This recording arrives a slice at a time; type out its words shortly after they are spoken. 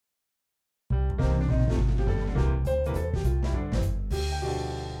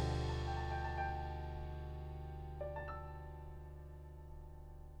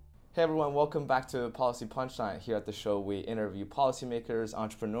Hey everyone, welcome back to Policy Punchline. Here at the show, we interview policymakers,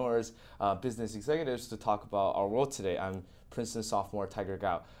 entrepreneurs, business executives to talk about our world today. I'm Princeton sophomore Tiger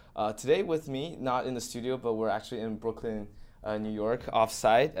Gao. Today with me, not in the studio, but we're actually in Brooklyn, New York,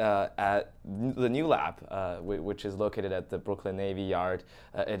 offsite at the New Lab, which is located at the Brooklyn Navy Yard.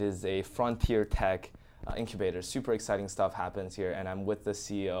 It is a frontier tech incubator. Super exciting stuff happens here, and I'm with the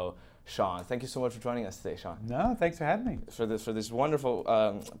CEO, Sean. Thank you so much for joining us today, Sean. No, thanks for having me. For this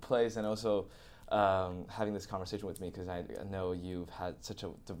wonderful place, and also having this conversation with me, because I know you've had such a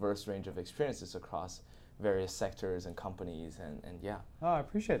diverse range of experiences across various sectors and companies, and yeah. Oh, I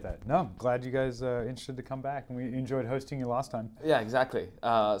appreciate that. No, I'm glad you guys are interested to come back, and we enjoyed hosting you last time. Yeah, exactly.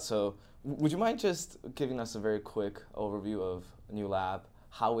 So would you mind just giving us a very quick overview of New Lab,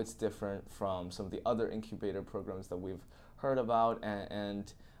 how it's different from some of the other incubator programs that we've heard about,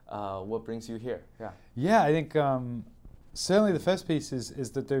 and what brings you here? Yeah, I think certainly the first piece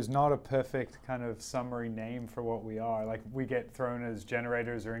is that there's not a perfect kind of summary name for what we are. Like, we get thrown as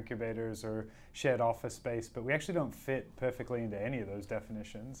generators or incubators or shared office space, but we actually don't fit perfectly into any of those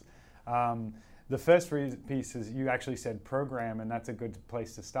definitions. The first piece is you actually said program, and that's a good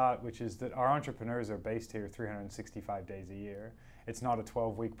place to start, which is that our entrepreneurs are based here 365 days a year. It's not a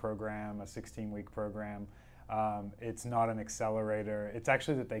 12-week program, a 16-week program. It's not an accelerator. It's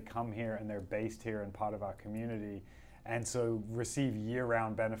actually that they come here and they're based here and part of our community, and so receive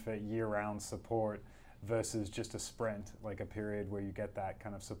year-round benefit, year-round support, versus just a sprint, like a period where you get that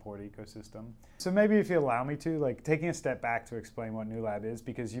kind of support ecosystem. So maybe if you allow me to, like, taking a step back to explain what New Lab is,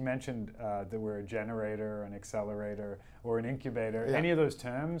 because you mentioned that we're a generator, an accelerator, or an incubator. Yeah. Any of those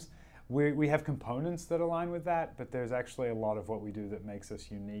terms, we have components that align with that, but there's actually a lot of what we do that makes us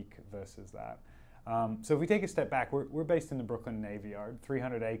unique versus that. So if we take a step back, we're based in the Brooklyn Navy Yard,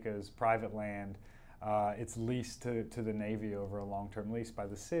 300 acres, private land. It's leased to the Navy over a long-term lease by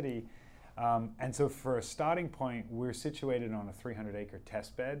the city. And so for a starting point, we're situated on a 300-acre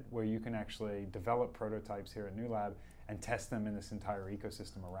test bed where you can actually develop prototypes here at New Lab and test them in this entire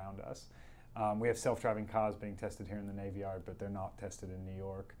ecosystem around us. We have self-driving cars being tested here in the Navy Yard, but they're not tested in New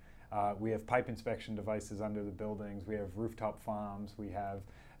York. We have pipe inspection devices under the buildings. We have rooftop farms. We have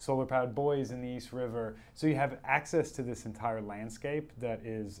solar-powered buoys in the East River. So you have access to this entire landscape that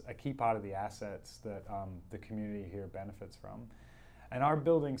is a key part of the assets that the community here benefits from. And our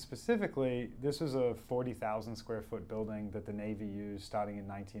building specifically, this was a 40,000 square foot building that the Navy used starting in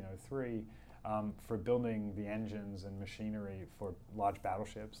 1903 for building the engines and machinery for large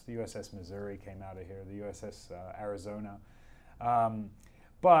battleships. The USS Missouri came out of here, the USS Arizona.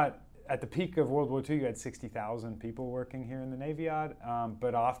 But at the peak of World War II, you had 60,000 people working here in the Navy Yard.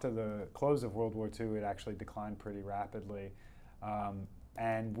 But after the close of World War II, it actually declined pretty rapidly.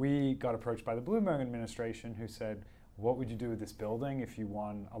 And we got approached by the Bloomberg administration, who said, what would you do with this building if you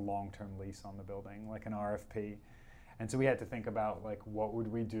won a long-term lease on the building, like an RFP? And so we had to think about, like, what would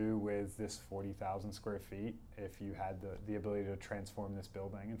we do with this 40,000 square feet if you had the ability to transform this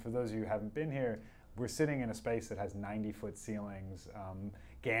building? And for those of you who haven't been here, we're sitting in a space that has 90-foot ceilings,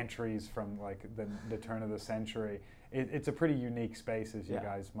 gantries from like the turn of the century. It's a pretty unique space, as you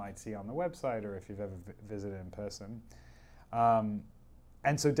guys might see on the website or if you've ever visited in person.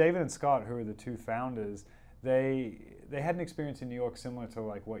 And so David and Scott, who are the two founders, they had an experience in New York similar to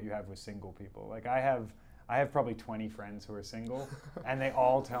like what you have with single people. Like I have probably 20 friends who are single, and they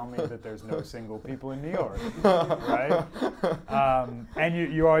all tell me that there's no single people in New York, right? And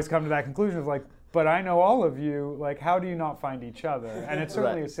you always come to that conclusion of like, but I know all of you, like, how do you not find each other? And it's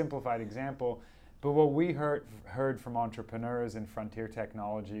certainly a simplified example, but what we heard from entrepreneurs in frontier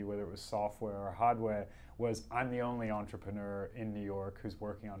technology, whether it was software or hardware, was I'm the only entrepreneur in New York who's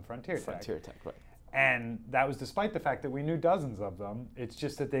working on frontier tech. Frontier tech, right. And that was despite the fact that we knew dozens of them. It's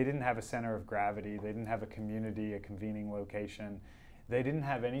just that they didn't have a center of gravity. They didn't have a community, a convening location. They didn't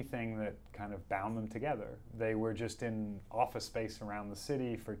have anything that kind of bound them together. They were just in office space around the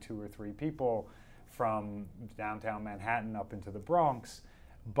city for 2 or 3 people from downtown Manhattan up into the Bronx,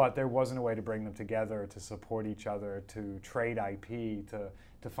 but there wasn't a way to bring them together, to support each other, to trade IP,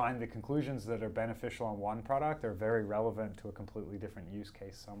 to find the conclusions that are beneficial on one product are very relevant to a completely different use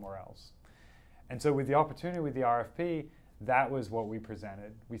case somewhere else. And so with the opportunity with the RFP, that was what we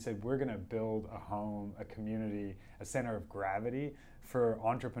presented. We said, we're going to build a home, a community, a center of gravity for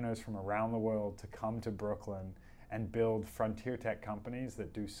entrepreneurs from around the world to come to Brooklyn and build frontier tech companies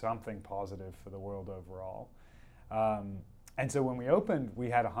that do something positive for the world overall. And so when we opened, we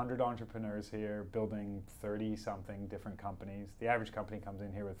had 100 entrepreneurs here building 30-something different companies. The average company comes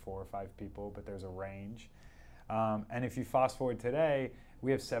in here with 4 or 5 people, but there's a range. And if you fast forward today,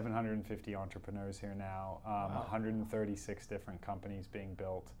 we have 750 entrepreneurs here now, 136 different companies being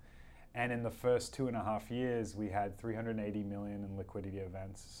built. And in the first 2.5 years, we had 380 million in liquidity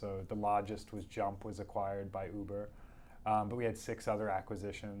events. So the largest was Jump, was acquired by Uber. But we had 6 other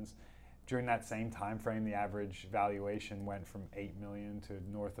acquisitions. During that same time frame, the average valuation went from 8 million to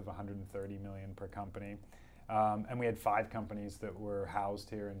north of 130 million per company. And we had 5 companies that were housed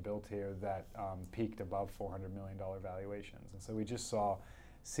here and built here that peaked above $400 million valuations. And so we just saw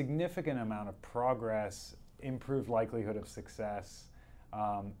significant amount of progress, improved likelihood of success,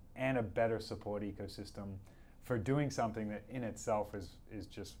 and a better support ecosystem for doing something that in itself is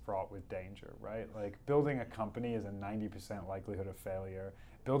just fraught with danger, right? Like building a company is a 90% likelihood of failure.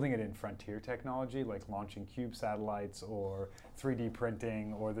 Building it in frontier technology, like launching cube satellites or 3D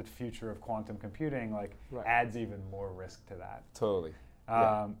printing or the future of quantum computing, like adds even more risk to that. Totally.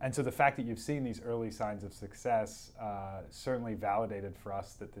 And so the fact that you've seen these early signs of success certainly validated for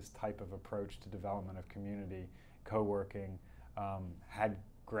us that this type of approach to development of community, co-working, had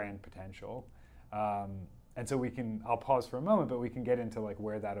grand potential. And so I'll pause for a moment, but we can get into like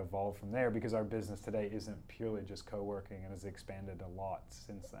where that evolved from there, because our business today isn't purely just co-working and has expanded a lot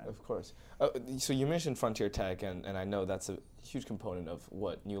since then. Of course. So you mentioned frontier tech, and I know that's a huge component of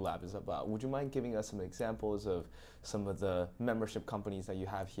what New Lab is about. Would you mind giving us some examples of some of the membership companies that you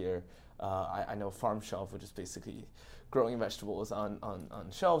have here? I know Farm Shelf, which is basically growing vegetables on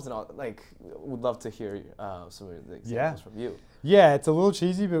shelves and all. Like, would love to hear some of the examples from you. Yeah, it's a little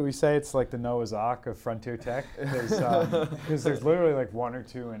cheesy, but we say it's like the Noah's Ark of frontier tech, because there's literally like 1 or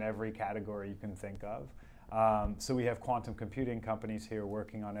 2 in every category you can think of. So we have quantum computing companies here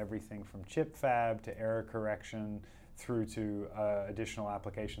working on everything from chip fab to error correction through to additional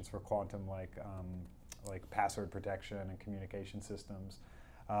applications for quantum, like password protection and communication systems.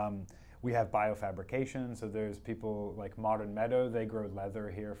 We have biofabrication, so there's people like Modern Meadow, they grow leather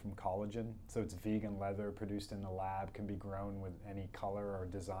here from collagen. So it's vegan leather produced in the lab, can be grown with any color or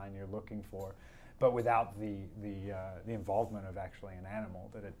design you're looking for, but without the involvement of actually an animal,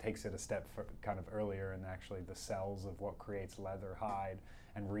 that it takes it a step kind of earlier, and actually the cells of what creates leather hide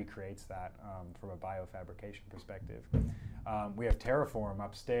and recreates that from a biofabrication perspective. We have Terraform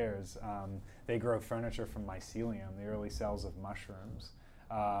upstairs. They grow furniture from mycelium, the early cells of mushrooms.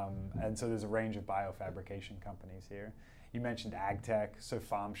 And so there's a range of biofabrication companies here. You mentioned AgTech, so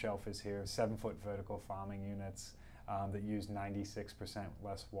Farm Shelf is here, 7-foot vertical farming units that use 96%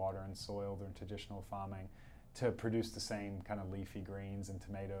 less water and soil than traditional farming to produce the same kind of leafy greens and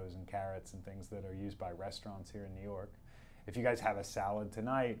tomatoes and carrots and things that are used by restaurants here in New York. If you guys have a salad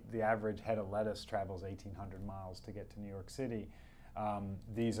tonight, the average head of lettuce travels 1,800 miles to get to New York City.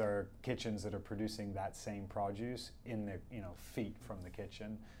 These are kitchens that are producing that same produce in the feet from the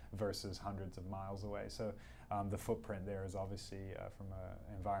kitchen versus hundreds of miles away. So the footprint there is obviously, from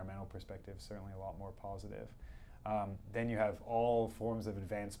an environmental perspective, certainly a lot more positive. Then you have all forms of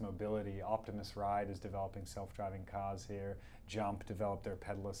advanced mobility. Optimus Ride is developing self-driving cars here. Jump developed their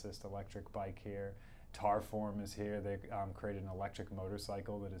pedal assist electric bike here. Tarform is here. They created an electric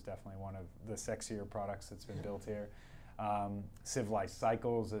motorcycle that is definitely one of the sexier products that's been built here. Civilized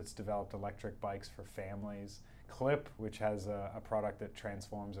Cycles, it's developed electric bikes for families. Clip, which has a product that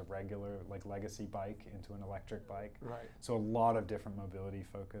transforms a regular legacy bike into an electric bike. Right. So a lot of different mobility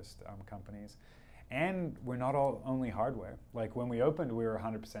focused companies. And we're not only hardware. Like when we opened, we were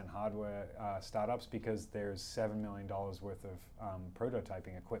 100% hardware startups, because there's $7 million worth of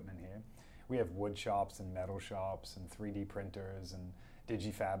prototyping equipment here. We have wood shops and metal shops and 3D printers and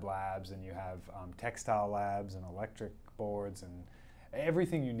DigiFab labs, and you have textile labs and electric boards and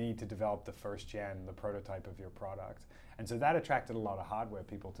everything you need to develop the first gen, the prototype of your product. And so that attracted a lot of hardware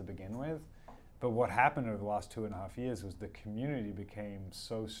people to begin with. But what happened over the last 2.5 years was the community became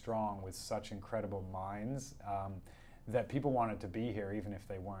so strong with such incredible minds that people wanted to be here even if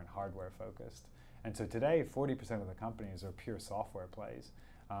they weren't hardware focused. And so today, 40% of the companies are pure software plays.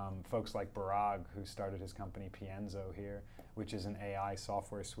 Folks like Barag, who started his company Pienzo here, which is an AI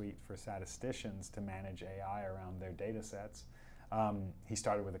software suite for statisticians to manage AI around their data sets. He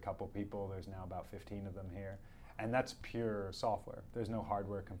started with a couple people. There's now about 15 of them here. And that's pure software. There's no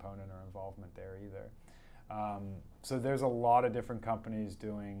hardware component or involvement there either. So there's a lot of different companies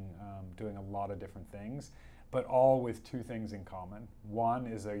doing a lot of different things, but all with 2 things in common. One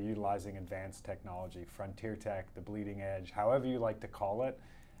is they're utilizing advanced technology, frontier tech, the bleeding edge, however you like to call it.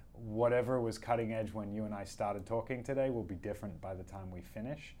 Whatever was cutting edge when you and I started talking today will be different by the time we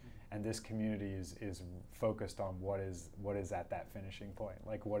finish. And this community is focused on what is at that finishing point.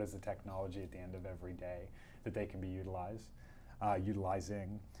 Like, what is the technology at the end of every day that they can be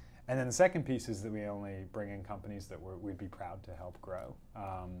utilizing. And then the second piece is that we only bring in companies that we'd be proud to help grow.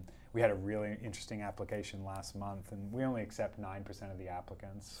 We had a really interesting application last month, and we only accept 9% of the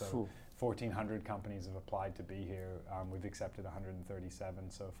applicants. So 1,400 companies have applied to be here. We've accepted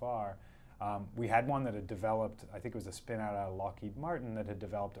 137 so far. We had one that had developed, I think it was a spin out of Lockheed Martin, that had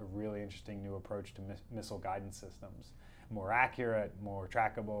developed a really interesting new approach to missile guidance systems. More accurate, more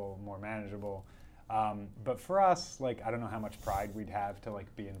trackable, more manageable. But for us, like, I don't know how much pride we'd have to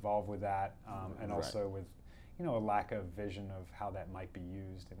like be involved with that, and also with, you know, a lack of vision of how that might be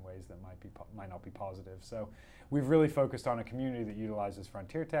used in ways that might not be positive. So we've really focused on a community that utilizes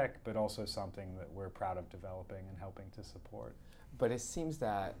frontier tech, but also something that we're proud of developing and helping to support. But it seems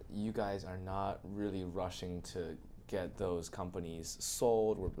that you guys are not really rushing to get those companies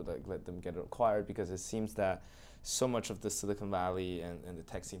sold or like let them get acquired, because it seems that so much of the Silicon Valley and the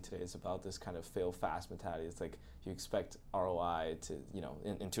tech scene today is about this kind of fail fast mentality. It's like you expect ROI to, you know,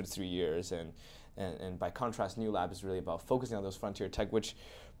 in 2 to 3 years, and by contrast, New Lab is really about focusing on those frontier tech, which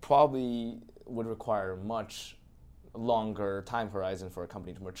probably would require much longer time horizon for a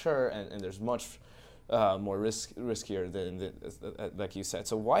company to mature, and there's much more riskier than like you said.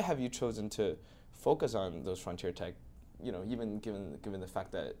 So why have you chosen to focus on those frontier tech? You know, even given the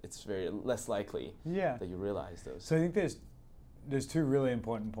fact that it's very less likely that you realize those. So I think there's two really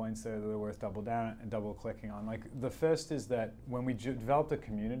important points there that are worth double clicking on. Like, the first is that when we developed a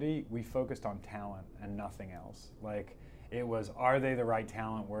community, we focused on talent and nothing else. Like, it was, are they the right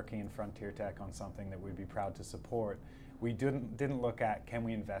talent working in frontier tech on something that we'd be proud to support? We didn't look at, can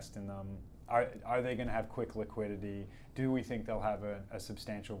we invest in them? Are they going to have quick liquidity? Do we think they'll have a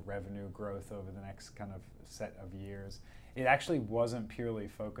substantial revenue growth over the next kind of set of years? It actually wasn't purely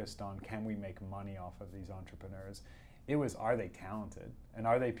focused on, can we make money off of these entrepreneurs? It was, are they talented? And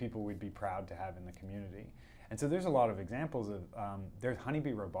are they people we'd be proud to have in the community? And so there's a lot of examples of, there's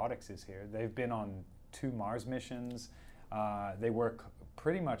Honeybee Robotics is here. They've been on 2 Mars missions. They work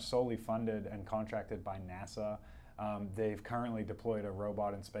pretty much solely funded and contracted by NASA. They've currently deployed a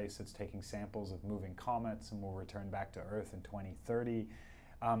robot in space that's taking samples of moving comets and will return back to Earth in 2030.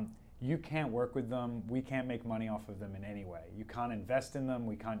 You can't work with them. We can't make money off of them in any way. You can't invest in them.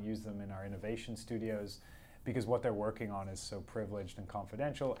 We can't use them in our innovation studios because what they're working on is so privileged and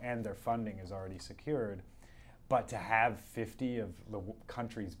confidential, and their funding is already secured. But to have 50 of the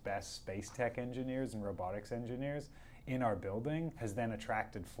country's best space tech engineers and robotics engineers in our building has then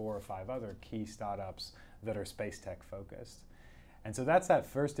attracted 4 or 5 other key startups that are space tech focused. And so that's that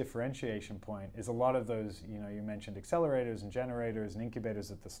first differentiation point, is a lot of those, you know, you mentioned accelerators and generators and incubators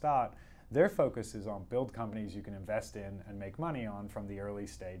at the start, their focus is on build companies you can invest in and make money on from the early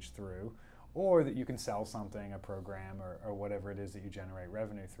stage through, or that you can sell something, a program, or whatever it is that you generate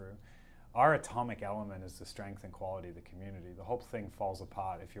revenue through. Our atomic element is the strength and quality of the community. The whole thing falls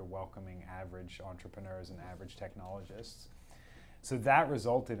apart if you're welcoming average entrepreneurs and average technologists. So that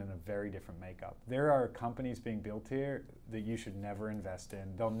resulted in a very different makeup. There are companies being built here that you should never invest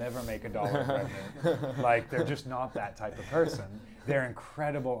in. They'll never make $1 of revenue. Like, they're just not that type of person. They're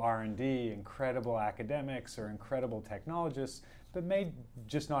incredible R&D, incredible academics, or incredible technologists, but may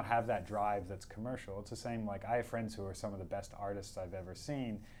just not have that drive that's commercial. It's the same, like, I have friends who are some of the best artists I've ever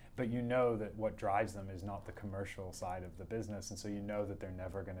seen, but you know that what drives them is not the commercial side of the business, and so you know that they're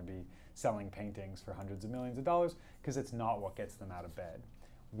never going to be selling paintings for hundreds of millions of dollars because it's not what gets them out of bed.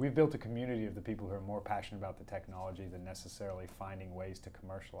 We've built a community of the people who are more passionate about the technology than necessarily finding ways to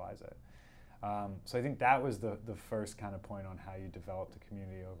commercialize it. So I think that was the first kind of point on how you develop the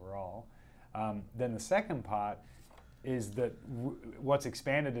community overall. Then the second part is that what's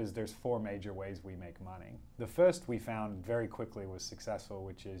expanded is there's 4 major ways we make money. The first we found very quickly was successful,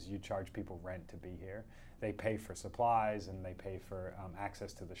 which is you charge people rent to be here. They pay for supplies, and they pay for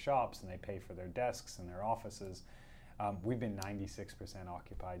access to the shops, and they pay for their desks and their offices. We've been 96%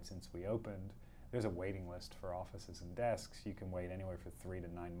 occupied since we opened. There's a waiting list for offices and desks. You can wait anywhere for 3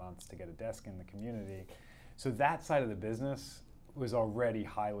 to 9 months to get a desk in the community. So that side of the business was already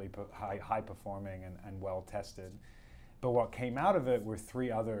high performing and well tested. But what came out of it were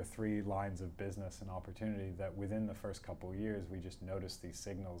 3 lines of business and opportunity that within the first couple of years, we just noticed these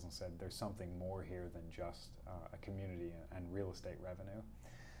signals and said, there's something more here than just a community and real estate revenue.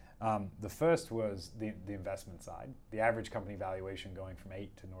 The first was the investment side. The average company valuation going from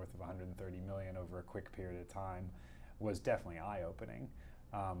 8 to north of 130 million over a quick period of time was definitely eye-opening.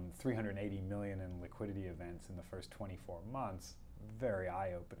 380 million in liquidity events in the first 24 months, very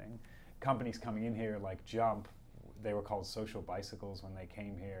eye-opening. Companies coming in here like Jump, they were called Social Bicycles when they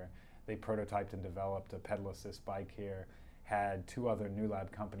came here. They prototyped and developed a pedal assist bike here. had two other New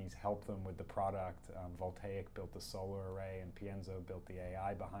Lab companies help them with the product. Voltaic built the solar array, and Pienzo built the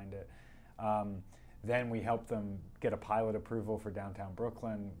AI behind it. Then we helped them get a pilot approval for downtown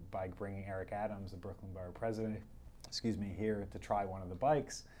Brooklyn by bringing Eric Adams, the Brooklyn Borough President, here to try one of the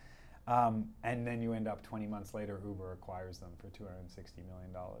bikes. And then you end up 20 months later, Uber acquires them for $260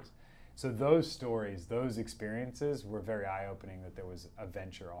 million. So those stories, those experiences were very eye-opening that there was a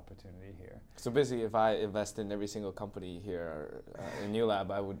venture opportunity here. So basically, if I invest in every single company here in New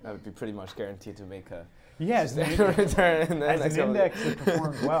Lab, I would be pretty much guaranteed to make a return. As an index, it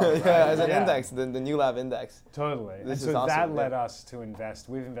performed well. Right? Yeah, as an index, the New Lab index. Totally. This and so is awesome. that led us to invest.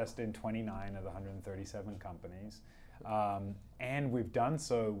 We've invested in 29 of the 137 companies. And we've done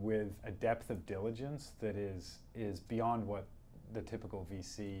so with a depth of diligence that is beyond what the typical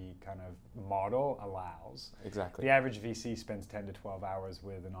VC kind of model allows. Exactly. The average VC spends 10 to 12 hours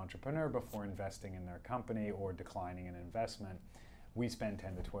with an entrepreneur before investing in their company or declining an investment. We spend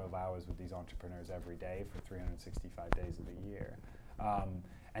 10 to 12 hours with these entrepreneurs every day for 365 days of the year.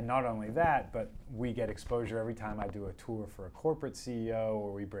 And not only that, but we get exposure every time I do a tour for a corporate CEO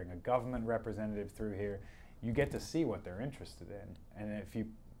or we bring a government representative through here. You get to see what they're interested in. And if you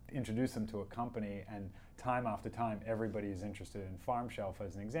introduce them to a company and time after time everybody is interested in Farm Shelf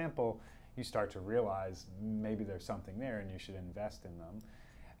as an example, you start to realize maybe there's something there and you should invest in them.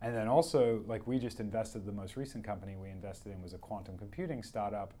 And then also, like we just invested, the most recent company we invested in was a quantum computing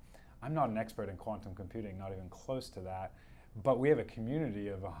startup. I'm not an expert in quantum computing, not even close to that, but we have a community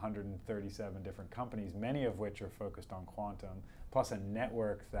of 137 different companies, many of which are focused on quantum, plus a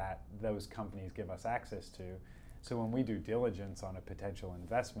network that those companies give us access to. So when we do diligence on a potential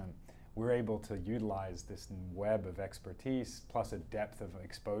investment, we're able to utilize this web of expertise, plus a depth of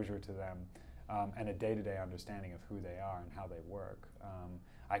exposure to them, and a day-to-day understanding of who they are and how they work.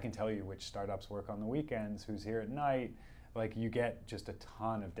 I can tell you which startups work on the weekends, who's here at night. Like, you get just a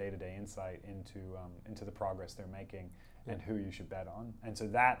ton of day-to-day insight into the progress they're making and who you should bet on. And so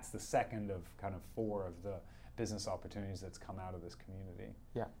that's the second of kind of four of the business opportunities that's come out of this community.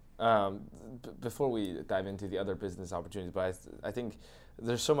 Yeah. Before we dive into the other business opportunities, but I think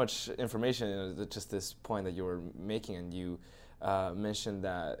there's so much information in just this point that you were making, and you mentioned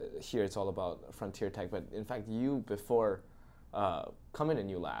that here it's all about frontier tech, but in fact you, before coming to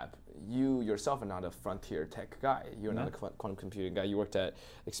New Lab, you yourself are not a frontier tech guy. You're not a quantum computing guy. You worked at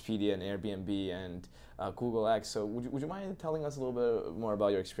Expedia and Airbnb and Google X. So would you mind telling us a little bit more about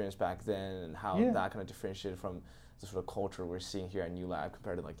your experience back then and how that kind of differentiated from the sort of culture we're seeing here at New Lab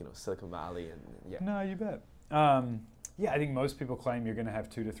compared to, like, Silicon Valley? And No, you bet. I think most people claim you're going to have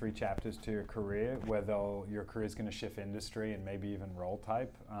 2 to 3 chapters to your career where your career is going to shift industry and maybe even role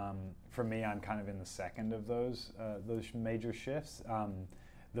type. For me, I'm kind of in the second of those major shifts.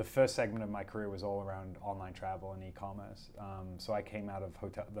 The first segment of my career was all around online travel and e-commerce. So I came out of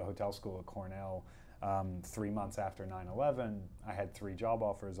the hotel school at Cornell 3 months after 9/11. I had 3 job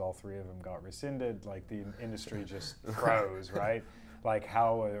offers. All 3 of them got rescinded. Like, the industry just froze, right? Like,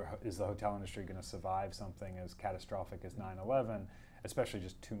 how is the hotel industry going to survive something as catastrophic as 9/11, especially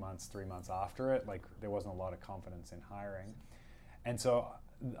just 2 months, 3 months after it? Like, there wasn't a lot of confidence in hiring. And so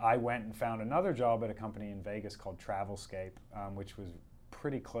I went and found another job at a company in Vegas called Travelscape, which was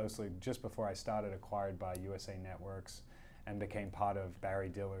pretty closely, just before I started, acquired by USA Networks and became part of Barry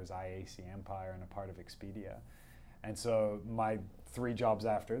Diller's IAC empire and a part of Expedia. And so my 3 jobs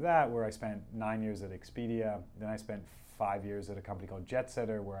after that, where I spent 9 years at Expedia, then I spent 5 years at a company called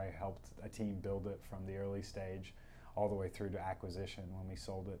JetSetter, where I helped a team build it from the early stage all the way through to acquisition when we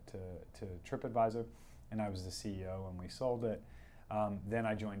sold it to TripAdvisor, and I was the CEO when we sold it. Then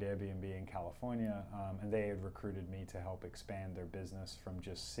I joined Airbnb in California, and they had recruited me to help expand their business from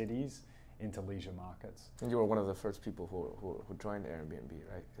just cities into leisure markets. you were one of the first people who joined Airbnb,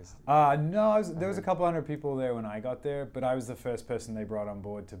 right? No, there was a couple hundred people there when I got there, but I was the first person they brought on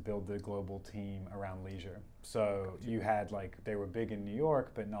board to build the global team around leisure. So you had, like, they were big in New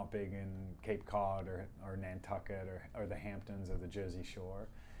York, but not big in Cape Cod or Nantucket or the Hamptons or the Jersey Shore.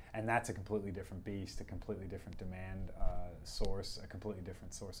 And that's a completely different beast, a completely different demand source, a completely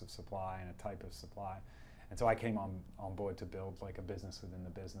different source of supply and a type of supply. And so I came on board to build, like, a business within the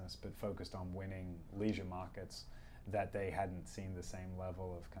business, but focused on winning leisure markets that they hadn't seen the same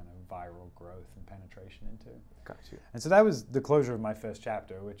level of kind of viral growth and penetration into. Got you. And so that was the closure of my first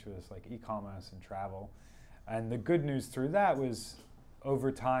chapter, which was like e-commerce and travel. And the good news through that was,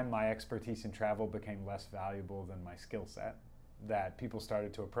 over time, my expertise in travel became less valuable than my skill set. That people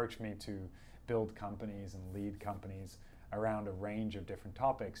started to approach me to build companies and lead companies around a range of different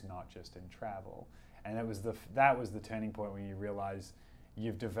topics, not just in travel. And that was the turning point when you realize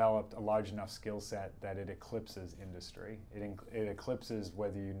you've developed a large enough skill set that it eclipses industry. It eclipses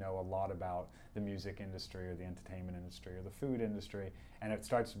whether you know a lot about the music industry or the entertainment industry or the food industry, and it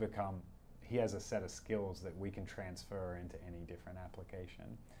starts to become, he has a set of skills that we can transfer into any different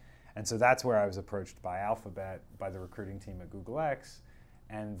application. And so that's where I was approached by Alphabet, by the recruiting team at Google X,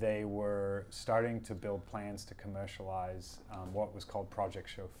 and they were starting to build plans to commercialize what was called Project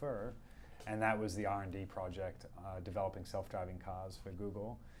Chauffeur, and that was the R&D project developing self-driving cars for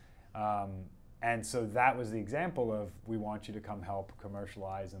Google. And so that was the example of, we want you to come help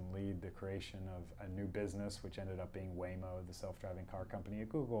commercialize and lead the creation of a new business, which ended up being Waymo, the self-driving car company at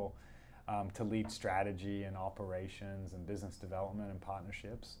Google, to lead strategy and operations and business development and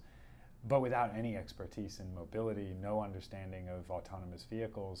partnerships, but without any expertise in mobility, no understanding of autonomous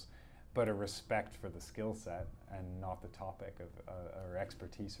vehicles, but a respect for the skill set and not the topic of, or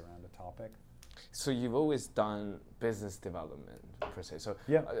expertise around the topic. So you've always done business development per se. So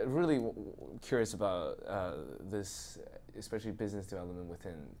yeah, really curious about this, especially business development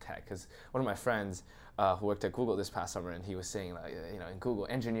within tech. Because one of my friends who worked at Google this past summer, and he was saying, like, you know, in Google,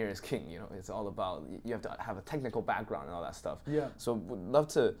 engineer is king. You know, it's all about, you have to have a technical background and all that stuff. Yeah. So would love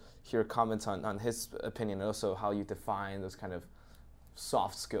to hear comments on his opinion, and also how you define those kind of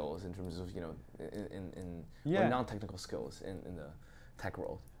soft skills in terms of, you know, or non-technical skills in the tech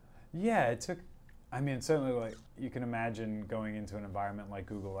world. Yeah, it took, I mean, certainly, like, you can imagine going into an environment like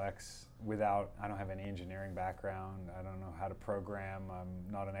Google X without, I don't have any engineering background, I don't know how to program, I'm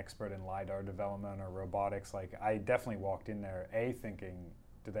not an expert in LiDAR development or robotics. Like, I definitely walked in there, thinking,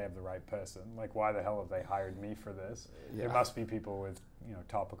 do they have the right person? Like, why the hell have they hired me for this? Yeah. There must be people with, you know,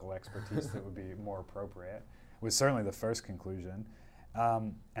 topical expertise that would be more appropriate. Was certainly the first conclusion.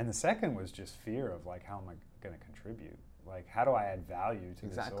 And the second was just fear of, like, how am I going to contribute? Like, how do I add value to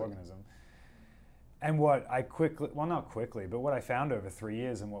this organism? And what I quickly, well, not quickly, but what I found over 3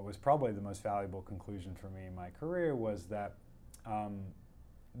 years, and what was probably the most valuable conclusion for me in my career, was that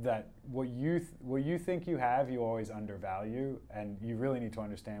that what you think you have, you always undervalue, and you really need to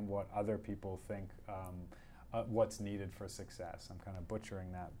understand what other people think, what's needed for success. I'm kind of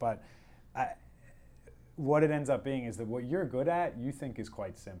butchering that, but what it ends up being is that what you're good at, you think is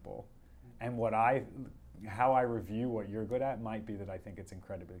quite simple, and how I review what you're good at might be that I think it's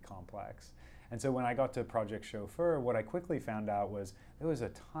incredibly complex. And so when I got to Project Chauffeur, what I quickly found out was there was a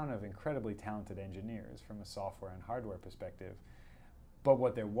ton of incredibly talented engineers from a software and hardware perspective. But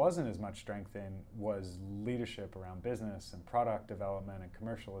what there wasn't as much strength in was leadership around business and product development and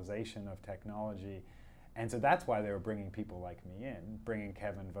commercialization of technology. And so that's why they were bringing people like me in, bringing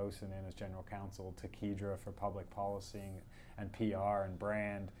Kevin Vosen in as general counsel, Takidra for public policy and PR and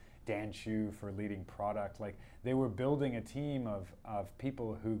brand, Dan Chu for leading product. Like, they were building a team of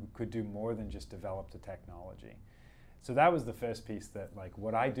people who could do more than just develop the technology. So that was the first piece, that, like,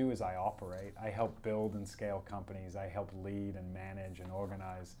 what I do is I operate. I help build and scale companies. I help lead and manage and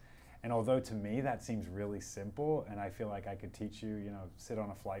organize. And although to me that seems really simple, and I feel like I could teach you, you know, sit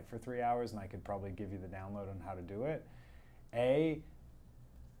on a flight for 3 hours and I could probably give you the download on how to do it,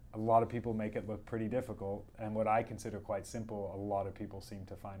 a lot of people make it look pretty difficult, and what I consider quite simple, a lot of people seem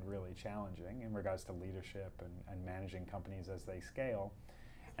to find really challenging in regards to leadership and managing companies as they scale.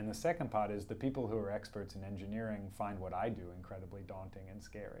 And the second part is the people who are experts in engineering find what I do incredibly daunting and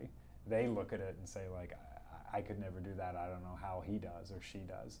scary. They look at it and say, like, I could never do that, I don't know how he does or she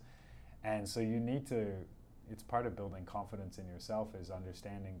does. And so you need to, it's part of building confidence in yourself, is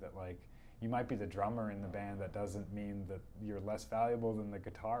understanding that, like, you might be the drummer in the band, that doesn't mean that you're less valuable than the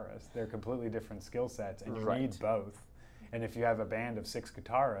guitarist. They're completely different skill sets, and you need both. And if you have a band of 6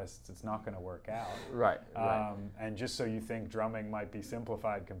 guitarists, it's not going to work out. Right. And just so you think drumming might be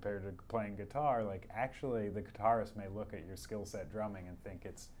simplified compared to playing guitar, like, actually the guitarist may look at your skill set drumming and think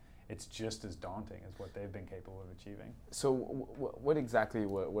it's just as daunting as what they've been capable of achieving. So what exactly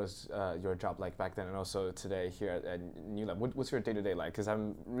was your job like back then, and also today here at New Lab? What's your day-to-day like? Because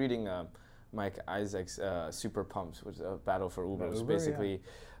I'm reading Mike Isaac's Super Pumped, which is a battle for Uber. Which basically,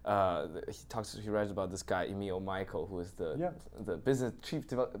 he writes about this guy Emil Michael, who is the chief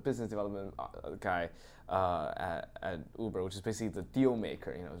business development guy at Uber, which is basically the deal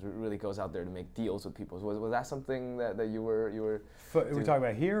maker. You know, it really goes out there to make deals with people. Was that something that you were? We're talking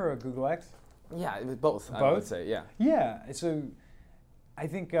about here or Google X? Yeah, both. Both? I would say, yeah. Yeah. So I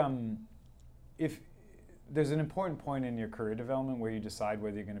think if there's an important point in your career development where you decide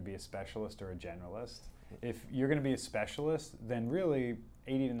whether you're going to be a specialist or a generalist. If you're going to be a specialist, then really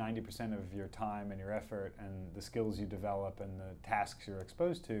 80 to 90% of your time and your effort and the skills you develop and the tasks you're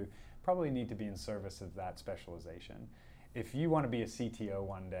exposed to probably need to be in service of that specialization. If you want to be a CTO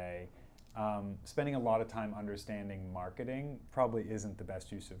one day, spending a lot of time understanding marketing probably isn't the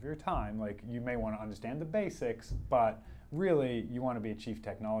best use of your time. Like, you may want to understand the basics, but really you want to be a chief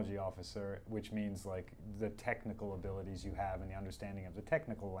technology officer, which means like the technical abilities you have and the understanding of the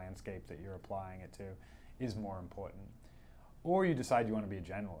technical landscape that you're applying it to is more important. Or you decide you want to be a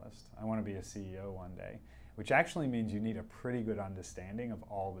generalist. I want to be a CEO one day, which actually means you need a pretty good understanding of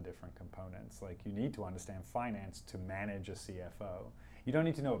all the different components. Like, you need to understand finance to manage a CFO. You don't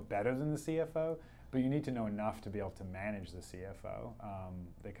need to know it better than the CFO, but you need to know enough to be able to manage the CFO.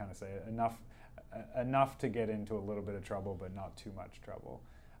 They kind of say enough to get into a little bit of trouble, but not too much trouble.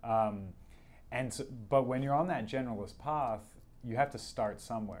 But when you're on that generalist path, you have to start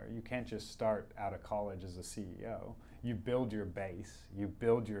somewhere. You can't just start out of college as a CEO. You build your base, you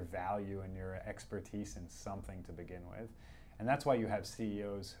build your value and your expertise in something to begin with. And that's why you have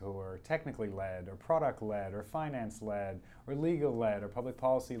CEOs who are technically led or product led or finance led or legal led or public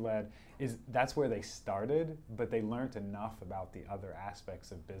policy led. That's where they started, but they learned enough about the other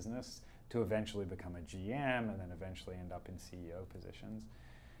aspects of business to eventually become a GM and then eventually end up in CEO positions.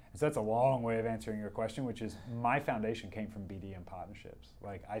 And so that's a long way of answering your question, which is my foundation came from BD and partnerships.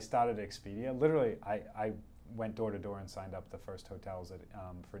 Like, I started Expedia. Literally, I went door to door and signed up the first hotels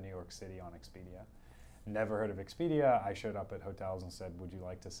for New York City on Expedia. Never heard of Expedia. I showed up at hotels and said, would you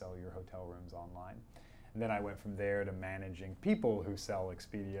like to sell your hotel rooms online? And then I went from there to managing people who sell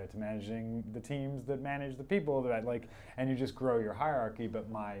Expedia, to managing the teams that manage the people that I like, and you just grow your hierarchy. But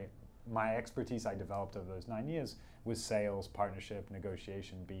my expertise I developed over those 9 years was sales, partnership,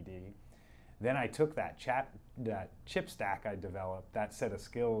 negotiation, BD. Then I took that chip stack I developed, that set of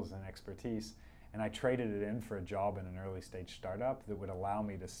skills and expertise, and I traded it in for a job in an early stage startup that would allow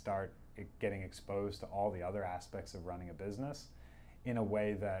me to start getting exposed to all the other aspects of running a business in a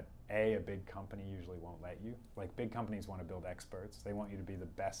way that a big company usually won't let you. Like, big companies want to build experts. They want you to be the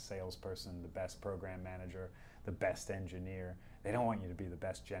best salesperson, the best program manager, the best engineer. They don't want you to be the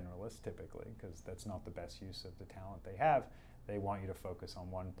best generalist typically, because that's not the best use of the talent they have. They want you to focus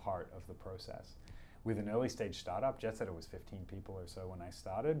on one part of the process. With an early stage startup, JetSetter was 15 people or so when I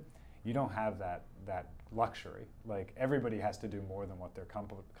started. You don't have that luxury. Like, everybody has to do more than what they're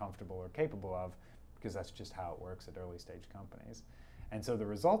comfortable or capable of, because that's just how it works at early stage companies. And so the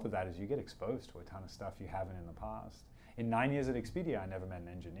result of that is you get exposed to a ton of stuff you haven't in the past. In 9 years at Expedia, I never met an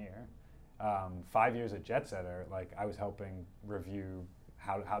engineer. 5 years at JetSetter, like, I was helping review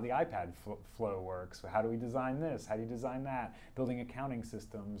how the iPad flow works. How do we design this? How do you design that? Building accounting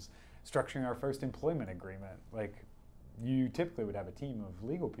systems, structuring our first employment agreement. Like, you typically would have a team of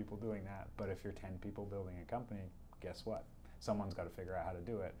legal people doing that, but if you're 10 people building a company, guess what? Someone's got to figure out how to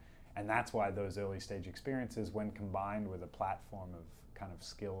do it. And that's why those early stage experiences, when combined with a platform of kind of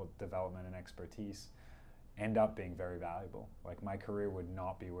skill development and expertise, end up being very valuable. Like, my career would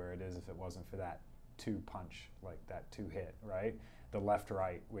not be where it is if it wasn't for that two punch, like that two hit, right? The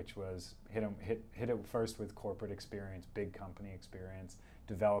left-right, which was hit it first with corporate experience, big company experience,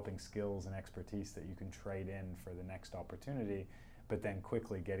 developing skills and expertise that you can trade in for the next opportunity, but then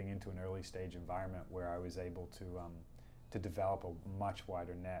quickly getting into an early stage environment where I was able to develop a much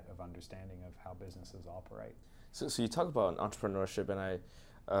wider net of understanding of how businesses operate. So you talk about entrepreneurship,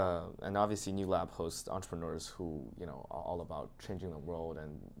 and obviously New Lab hosts entrepreneurs who, you know, are all about changing the world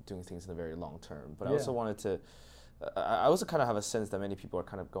and doing things in the very long term. But I also wanted to, I also kind of have a sense that many people are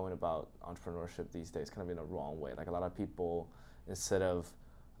kind of going about entrepreneurship these days kind of in a wrong way. Like, a lot of people, instead of,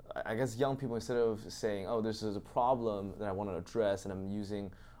 I guess young people, instead of saying, oh, this is a problem that I want to address and I'm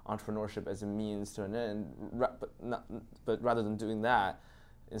using entrepreneurship as a means to an end, but rather than doing that,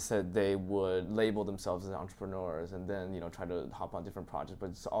 instead they would label themselves as entrepreneurs and then, you know, try to hop on different projects.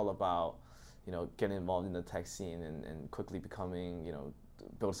 But it's all about, you know, getting involved in the tech scene and quickly becoming, you know,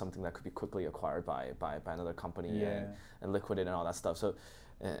 build something that could be quickly acquired by another company and liquidate and all that stuff. So,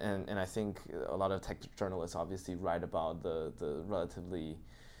 and I think a lot of tech journalists obviously write about the relatively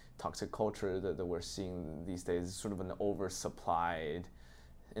toxic culture that we're seeing these days. It's sort of an oversupplied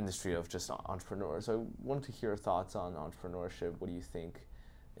industry of just entrepreneurs. So I wanted to hear your thoughts on entrepreneurship. What do you think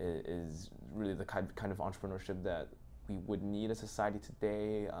is really the kind of entrepreneurship that we would need as a society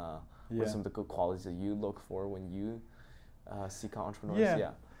today? What are some of the good qualities that you look for when you seek out entrepreneurs?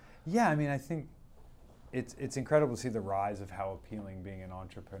 Yeah, I mean, I think it's incredible to see the rise of how appealing being an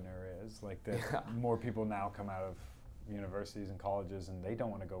entrepreneur is. Like, that more people now come out of universities and colleges and they don't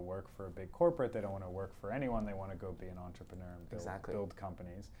want to go work for a big corporate. They don't want to work for anyone. They want to go be an entrepreneur and build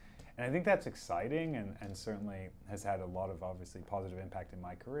companies. And I think that's exciting and certainly has had a lot of obviously positive impact in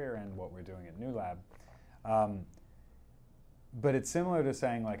my career and what we're doing at New Lab. But it's similar to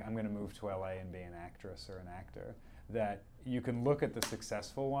saying, like, I'm going to move to LA and be an actress or an actor. That you can look at the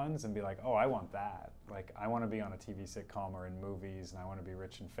successful ones and be like, oh, I want that. Like, I want to be on a TV sitcom or in movies, and I want to be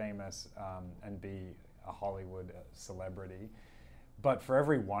rich and famous and be a Hollywood celebrity. But for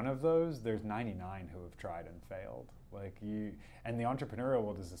every one of those, there's 99 who have tried and failed. And the entrepreneurial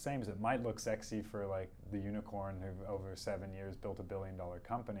world is the same. As it might look sexy for like the unicorn who over 7 years built $1 billion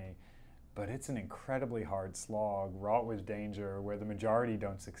company, but it's an incredibly hard slog, wrought with danger, where the majority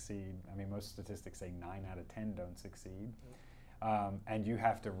don't succeed. I mean, most statistics say 9 out of 10 don't succeed. And you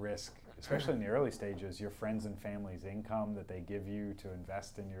have to risk, especially in the early stages, your friends and family's income that they give you to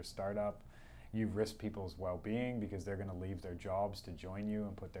invest in your startup. You risk people's well-being because they're going to leave their jobs to join you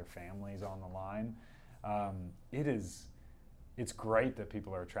and put their families on the line. It's great that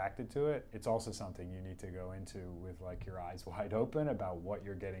people are attracted to it. It's also something you need to go into with like your eyes wide open about what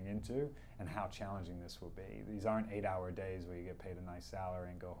you're getting into and how challenging this will be. These aren't 8-hour days where you get paid a nice salary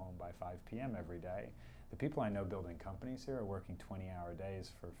and go home by 5 p.m. every day. The people I know building companies here are working 20-hour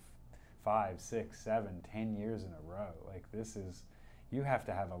days for 5, 6, 7, 10 years in a row. Like, you have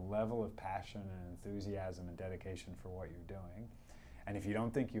to have a level of passion and enthusiasm and dedication for what you're doing. And if you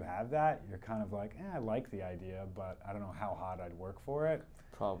don't think you have that, you're kind of like, I like the idea, but I don't know how hard I'd work for it.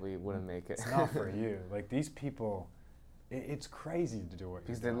 Probably wouldn't make it. It's not for you. Like, these people, it's crazy to do what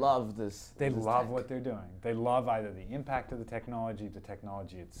because you're doing. They love this. They this love tech. what they're doing. They love either the impact of the technology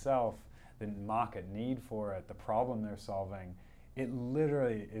itself, the market need for it, the problem they're solving. It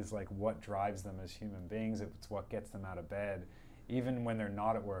literally is like what drives them as human beings. It's what gets them out of bed. Even when they're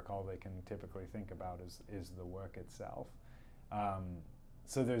not at work, all they can typically think about is the work itself.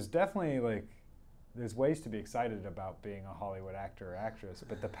 So there's definitely there's ways to be excited about being a Hollywood actor or actress,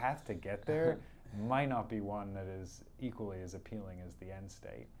 but the path to get there might not be one that is equally as appealing as the end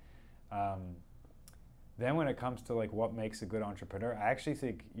state. Then when it comes to like what makes a good entrepreneur, I actually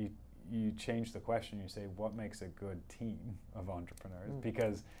think you change the question. You say, what makes a good team of entrepreneurs?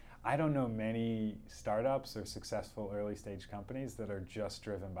 Because I don't know many startups or successful early stage companies that are just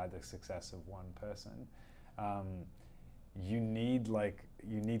driven by the success of one person. You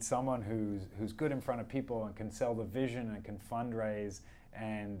need someone who's good in front of people and can sell the vision and can fundraise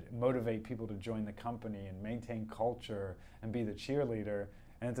and motivate people to join the company and maintain culture and be the cheerleader.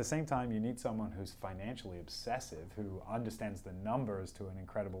 And at the same time, you need someone who's financially obsessive, who understands the numbers to an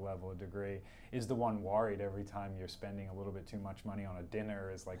incredible level of degree, is the one worried every time you're spending a little bit too much money on a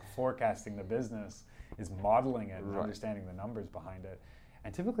dinner, is like forecasting the business, is modeling it and understanding the numbers behind it.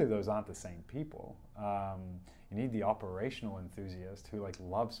 And typically those aren't the same people. You need the operational enthusiast who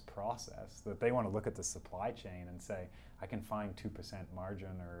loves process, that they want to look at the supply chain and say, I can find 2%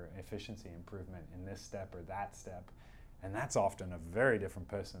 margin or efficiency improvement in this step or that step. And that's often a very different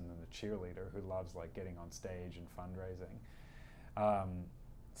person than the cheerleader who loves getting on stage and fundraising.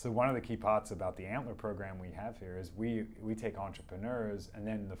 So one of the key parts about the Antler program we have here is we take entrepreneurs, and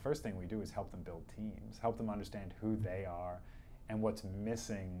then the first thing we do is help them build teams, help them understand who they are and what's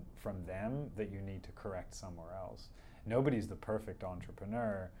missing from them that you need to correct somewhere else. Nobody's the perfect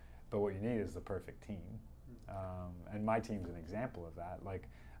entrepreneur, but what you need is the perfect team. And my team's an example of that.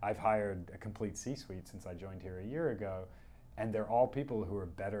 I've hired a complete C-suite since I joined here a year ago, and they're all people who are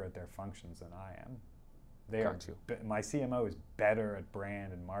better at their functions than I am. My CMO is better at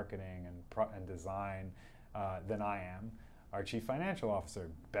brand and marketing and design than I am. Our chief financial officer,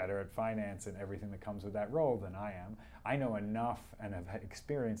 better at finance and everything that comes with that role than I am. I know enough and have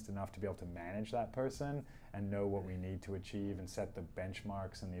experienced enough to be able to manage that person and know what we need to achieve and set the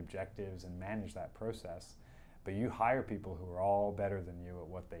benchmarks and the objectives and manage that process. But you hire people who are all better than you at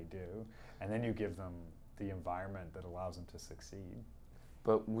what they do, and then you give them the environment that allows them to succeed.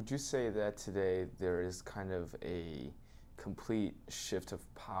 But would you say that today there is kind of a complete shift of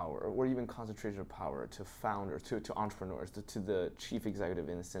power, or even concentration of power to founders, to entrepreneurs, to the chief executive,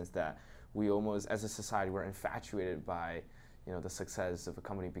 in the sense that we almost, as a society, we're infatuated by the success of a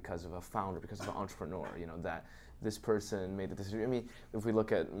company because of a founder, because of an entrepreneur, that this person made the decision. I mean, if we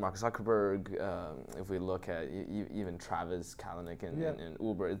look at Mark Zuckerberg, if we look at even Travis Kalanick and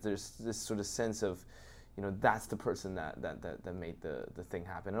Uber, there's this sort of sense of, that's the person that made the thing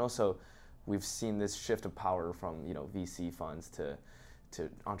happen. And also, we've seen this shift of power from VC funds to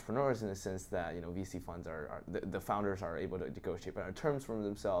entrepreneurs, in the sense that VC funds are the founders are able to negotiate better terms for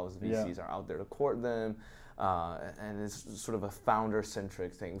themselves. VCs are out there to court them, and it's sort of a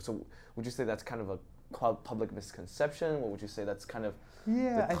founder-centric thing. So, would you say that's kind of a public misconception? What would you say that's kind of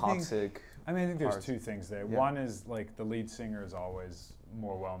the toxic? I think there's two things there. Yeah. One is the lead singer is always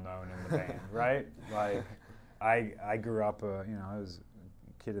more well known in the band, right? I grew up, I was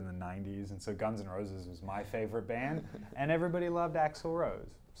a kid in the 90s, and so Guns N' Roses was my favorite band, and everybody loved Axl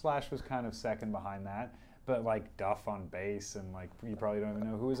Rose. Slash was kind of second behind that. but like Duff on bass, and like you probably don't even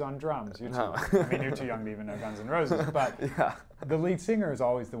know who was on drums. You're No. I mean, you're too young to even know Guns N' Roses, but Yeah. the lead singer is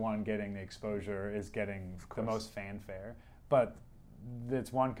always the one getting the exposure, is getting the most fanfare. But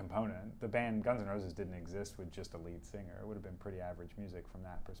it's one component. The band Guns N' Roses didn't exist with just a lead singer. It would have been pretty average music from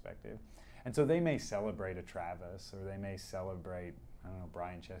that perspective. And so they may celebrate a Travis, or they may celebrate, I don't know,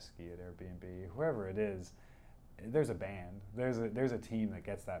 Brian Chesky at Airbnb, whoever it is. There's a band. There's a team that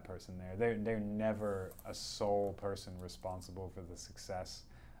gets that person there. They're never a sole person responsible for the success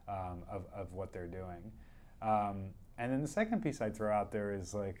of what they're doing. And then the second piece I'd throw out there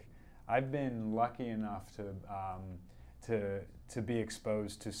is, like, I've been lucky enough to be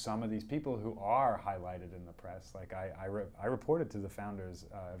exposed to some of these people who are highlighted in the press. Like I reported to the founders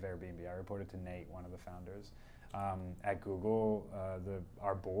of Airbnb. I reported to Nate, one of the founders. At Google,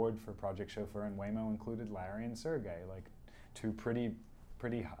 our board for Project Chauffeur and Waymo included Larry and Sergey, like two pretty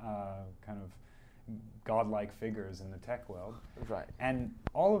kind of godlike figures in the tech world. Right. And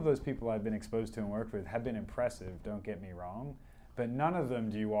all of those people I've been exposed to and worked with have been impressive, don't get me wrong. But none of them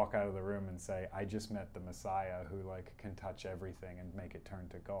do you walk out of the room and say, I just met the Messiah who like can touch everything and make it turn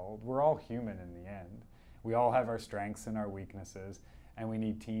to gold. We're all human in the end. We all have our strengths and our weaknesses, and we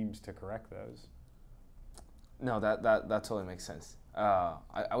need teams to correct those. No, that totally makes sense.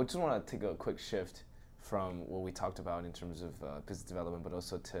 I would just want to take a quick shift from what we talked about in terms of business development, but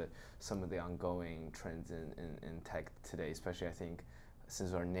also to some of the ongoing trends in tech today, especially I think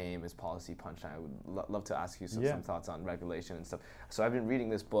since our name is Policy Punchline. I would love to ask you some thoughts on regulation and stuff. So I've been reading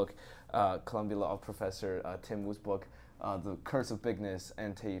this book, Columbia Law Professor Tim Wu's book, The Curse of Bigness,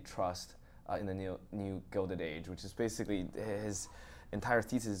 Antitrust in the New Gilded Age, which is basically his entire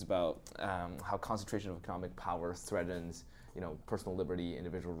thesis is about how concentration of economic power threatens, personal liberty,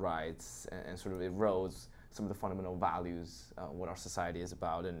 individual rights, and sort of erodes some of the fundamental values what our society is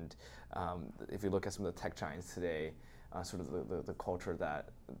about. And if you look at some of the tech giants today, sort of the culture that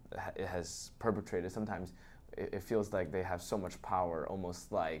it has perpetrated, sometimes it feels like they have so much power,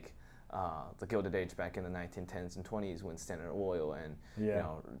 almost like the Gilded Age back in the 1910s and 20s when Standard Oil and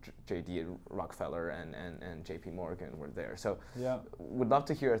J.D. Rockefeller and J.P. Morgan were there. So would love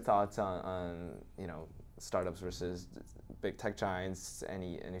to hear your thoughts on startups versus big tech giants,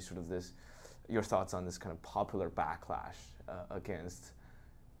 any sort of your thoughts on this kind of popular backlash against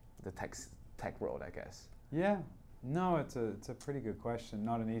the tech world, I guess. Yeah. No, it's a pretty good question.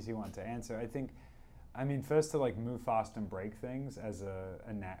 Not an easy one to answer. I mean, first to like move fast and break things as a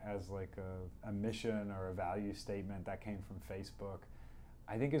mission or a value statement that came from Facebook,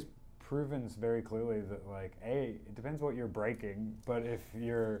 I think is proven very clearly that like it depends what you're breaking, but if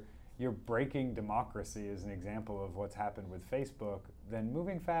you're breaking democracy as an example of what's happened with Facebook, then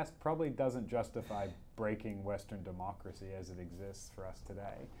moving fast probably doesn't justify breaking Western democracy as it exists for us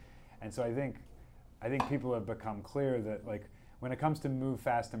today. And so I think people have become clear that like when it comes to move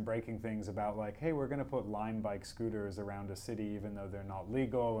fast and breaking things about like, hey, we're going to put line bike scooters around a city even though they're not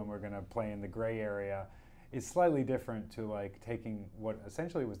legal, and we're going to play in the gray area, is slightly different to like taking what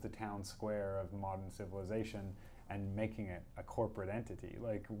essentially was the town square of modern civilization and making it a corporate entity,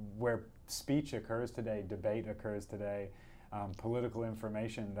 like where speech occurs today, debate occurs today, political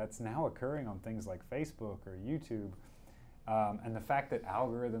information that's now occurring on things like Facebook or YouTube. And the fact that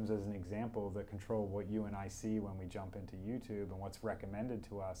algorithms, as an example, that control what you and I see when we jump into YouTube and what's recommended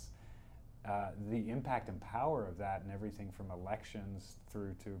to us, the impact and power of that and everything from elections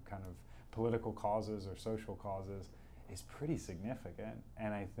through to kind of political causes or social causes is pretty significant.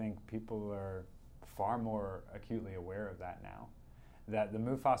 And I think people are far more acutely aware of that now. That the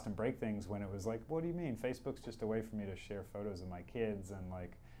move fast and break things, when it was like, what do you mean? Facebook's just a way for me to share photos of my kids and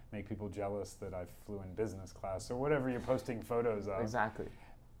like make people jealous that I flew in business class or whatever you're posting photos of. Exactly.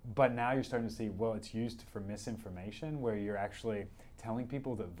 But now you're starting to see, well, it's used for misinformation, where you're actually telling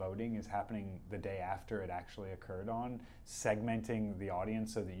people that voting is happening the day after it actually occurred on, segmenting the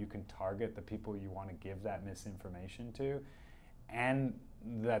audience so that you can target the people you want to give that misinformation to, and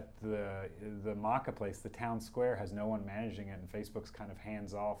that the marketplace, the town square, has no one managing it, and Facebook's kind of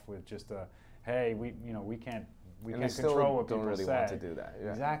hands off with just a, hey, we can't control what people really say. Want to do that. Yeah.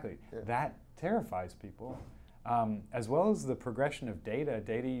 Exactly. Yeah. That terrifies people. As well as the progression of data.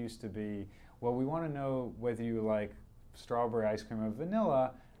 Data used to be, well, we want to know whether you like strawberry ice cream or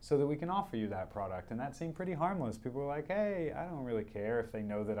vanilla so that we can offer you that product. And that seemed pretty harmless. People were like, hey, I don't really care if they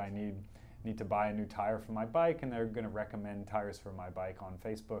know that I need to buy a new tire for my bike and they're going to recommend tires for my bike on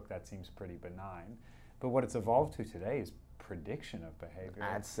Facebook. That seems pretty benign. But what it's evolved to today is prediction of behavior.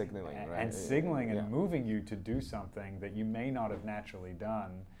 Ad signaling, right? And signaling and moving you to do something that you may not have naturally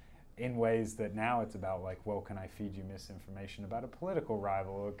done in ways that now it's about like, well, can I feed you misinformation about a political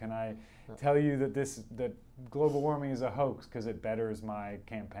rival, or can I tell you that global warming is a hoax because it betters my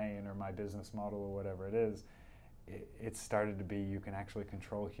campaign or my business model or whatever it is. It started to be you can actually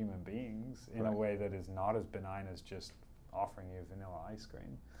control human beings in a way that is not as benign as just offering you vanilla ice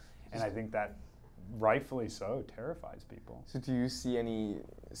cream. And I think that, rightfully so, terrifies people. So do you see any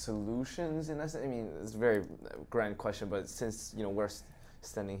solutions in this? I mean, it's a very grand question, but since we're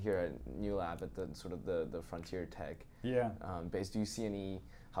standing here at New Lab at the sort of the frontier tech base, do you see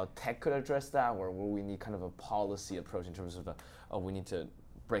how tech could address that, or will we need kind of a policy approach in terms of we need to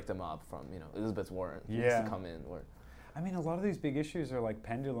break them up from Elizabeth Warren needs to come in? Or I mean, a lot of these big issues are like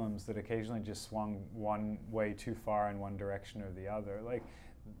pendulums that occasionally just swung one way too far in one direction or the other. Like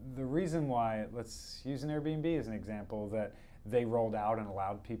the reason why, let's use an Airbnb as an example, that they rolled out and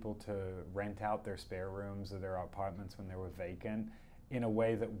allowed people to rent out their spare rooms or their apartments when they were vacant in a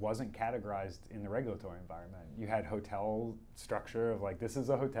way that wasn't categorized in the regulatory environment. You had hotel structure of like, this is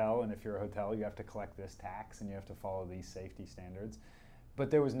a hotel, and if you're a hotel, you have to collect this tax and you have to follow these safety standards. But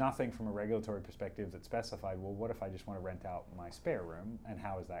there was nothing from a regulatory perspective that specified, well, what if I just want to rent out my spare room, and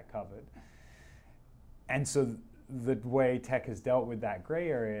how is that covered? And so the way tech has dealt with that gray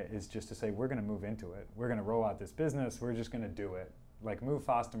area is just to say, we're going to move into it. We're going to roll out this business. We're just going to do it. Like, move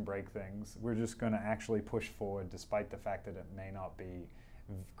fast and break things. We're just going to actually push forward despite the fact that it may not be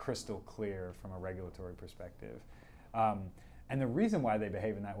crystal clear from a regulatory perspective. And the reason why they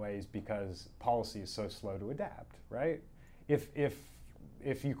behave in that way is because policy is so slow to adapt, right?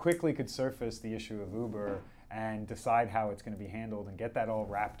 If you quickly could surface the issue of Uber and decide how it's going to be handled and get that all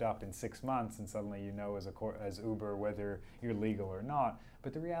wrapped up in 6 months, and suddenly as Uber whether you're legal or not.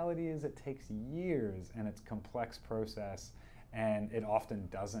 But the reality is it takes years, and it's a complex process, and it often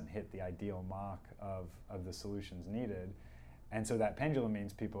doesn't hit the ideal mark of the solutions needed. And so that pendulum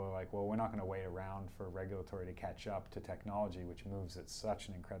means people are like, well, we're not going to wait around for regulatory to catch up to technology, which moves at such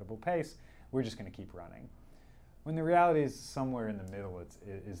an incredible pace. We're just going to keep running. When the reality is somewhere in the middle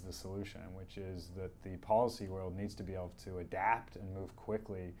is the solution, which is that the policy world needs to be able to adapt and move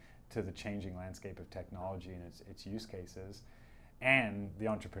quickly to the changing landscape of technology and its use cases. And the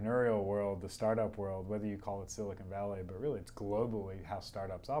entrepreneurial world, the startup world, whether you call it Silicon Valley, but really it's globally how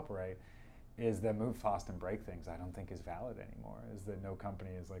startups operate, is that move fast and break things I don't think is valid anymore. Is that no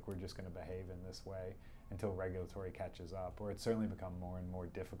company is like, we're just going to behave in this way until regulatory catches up, or it's certainly become more and more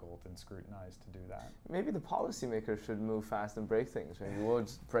difficult and scrutinized to do that. Maybe the policymakers should move fast and break things. Maybe we'll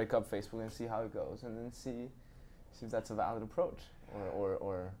just break up Facebook and see how it goes, and then see if that's a valid approach,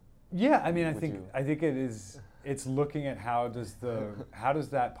 or yeah, I mean, I think it is. It's looking at how does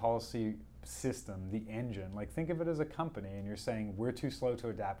that policy system, the engine, like think of it as a company, and you're saying we're too slow to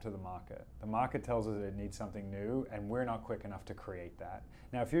adapt to the market. The market tells us it needs something new, and we're not quick enough to create that.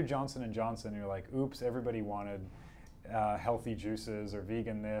 Now, if you're Johnson & Johnson, you're like, oops, everybody wanted healthy juices or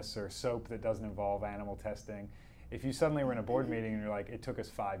vegan this or soap that doesn't involve animal testing. If you suddenly were in a board meeting and you're like, it took us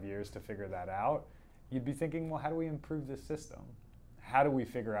 5 years to figure that out, you'd be thinking, well, how do we improve this system? How do we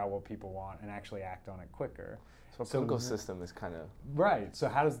figure out what people want and actually act on it quicker? So the political system is kind of... Right. So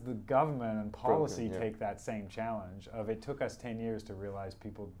how does the government and policy take that same challenge of it took us 10 years to realize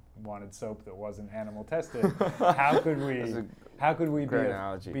people wanted soap that wasn't animal tested? How could we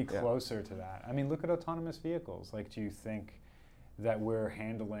be closer to that? I mean, look at autonomous vehicles. Like, do you think that we're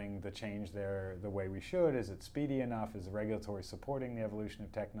handling the change there the way we should? Is it speedy enough? Is the regulatory supporting the evolution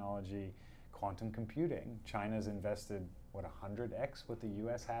of technology? Quantum computing. China's invested, 100x what the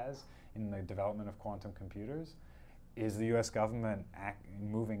US has in the development of quantum computers. Is the US government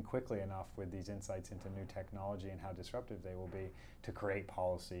moving quickly enough with these insights into new technology and how disruptive they will be to create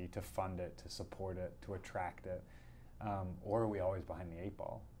policy, to fund it, to support it, to attract it? Or are we always behind the 8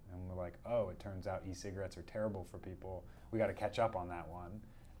 ball? And we're like, oh, it turns out e-cigarettes are terrible for people. We got to catch up on that one.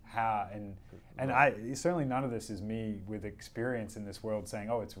 Certainly none of this is me with experience in this world saying,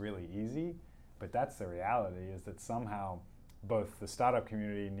 oh, it's really easy. But that's the reality, is that somehow both the startup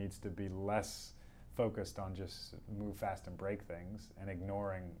community needs to be less focused on just move fast and break things and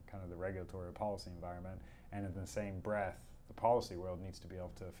ignoring kind of the regulatory policy environment, and in the same breath, the policy world needs to be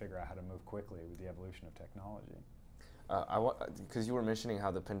able to figure out how to move quickly with the evolution of technology. Because you were mentioning how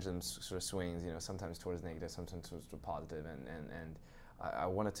the pendulum sort of swings, sometimes towards negative, sometimes towards positive, and I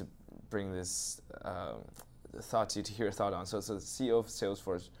wanted to bring this thought to you to hear your thought on. So the CEO of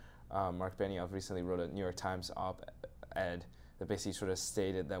Salesforce, Mark Benioff, recently wrote a New York Times op-ed that basically sort of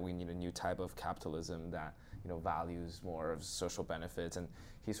stated that we need a new type of capitalism that values more of social benefits, and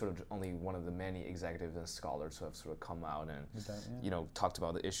he's sort of only one of the many executives and scholars who have sort of come out and talked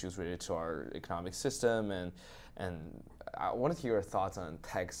about the issues related to our economic system, and I wanted to hear your thoughts on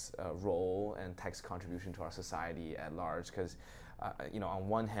tech's role and tech's contribution to our society at large, because on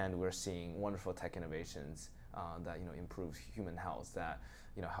one hand, we're seeing wonderful tech innovations that improve human health, that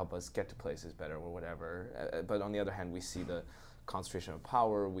help us get to places better or whatever. But on the other hand, we see the concentration of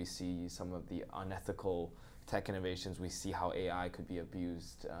power. We see some of the unethical tech innovations. We see how AI could be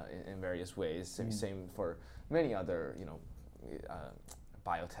abused in various ways. Same for many other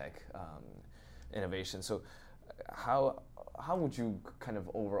biotech innovations. So how would you kind of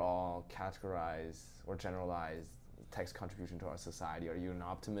overall categorize or generalize tech's contribution to our society? Are you an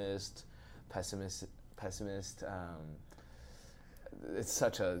optimist, pessimist? It's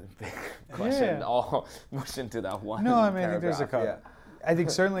such a big question, all mushed into that one. No, I mean, paragraph. I think there's a couple. I think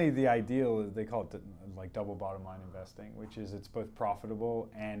certainly the ideal is, they call it like double bottom line investing, which is it's both profitable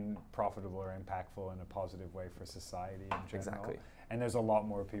or impactful in a positive way for society in general. Exactly. And there's a lot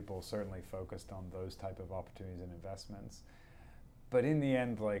more people certainly focused on those type of opportunities and investments. But in the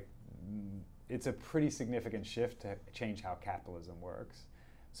end, like, it's a pretty significant shift to change how capitalism works.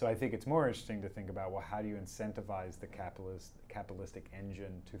 So I think it's more interesting to think about, well, how do you incentivize the capitalistic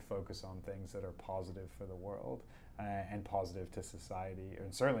engine to focus on things that are positive for the world and positive to society,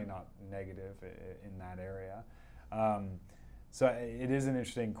 and certainly not negative in that area. So it is an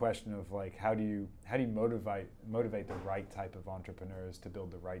interesting question of, like, how do you motivate the right type of entrepreneurs to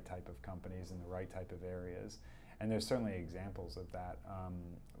build the right type of companies in the right type of areas. And there's certainly examples of that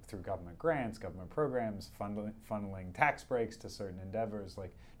through government grants, government programs, funneling tax breaks to certain endeavors,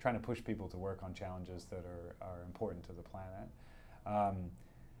 like trying to push people to work on challenges that are important to the planet.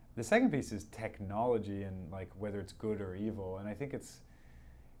 The second piece is technology, and like whether it's good or evil. And I think it's,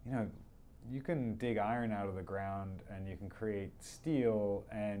 you can dig iron out of the ground and you can create steel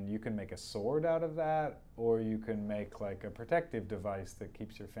and you can make a sword out of that, or you can make like a protective device that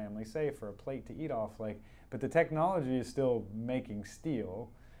keeps your family safe, or a plate to eat off. But the technology is still making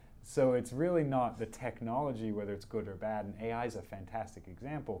steel. So it's really not the technology, whether it's good or bad. And AI is a fantastic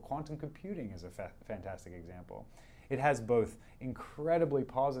example. Quantum computing is a fantastic example. It has both incredibly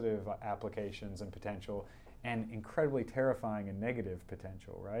positive applications and potential, and incredibly terrifying and negative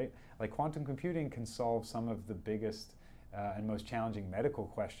potential, right? Like, quantum computing can solve some of the biggest and most challenging medical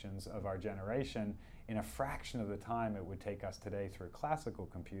questions of our generation in a fraction of the time it would take us today through classical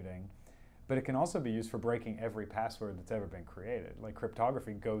computing. But it can also be used for breaking every password that's ever been created. Like,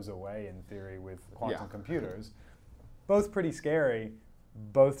 cryptography goes away in theory with quantum computers. Both pretty scary,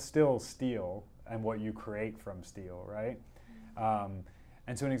 both still steel and what you create from steel, right?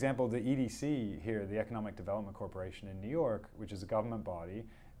 And so an example, the EDC here, the Economic Development Corporation in New York, which is a government body,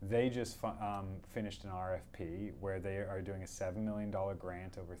 they just finished an RFP where they are doing a $7 million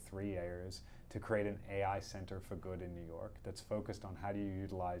grant over 3 years to create an AI Center for Good in New York that's focused on how do you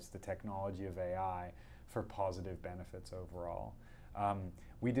utilize the technology of AI for positive benefits overall.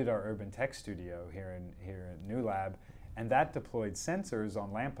 We did our urban tech studio here at New Lab, and that deployed sensors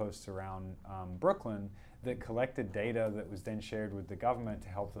on lampposts around Brooklyn that collected data that was then shared with the government to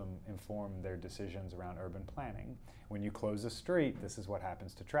help them inform their decisions around urban planning. When you close a street, this is what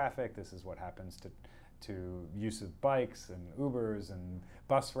happens to traffic, this is what happens to use of bikes and Ubers and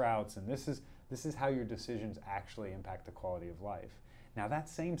bus routes, and this is how your decisions actually impact the quality of life. Now, that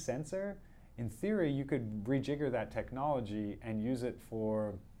same sensor, in theory, you could rejigger that technology and use it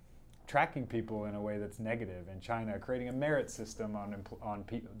for tracking people in a way that's negative. In China, creating a merit system on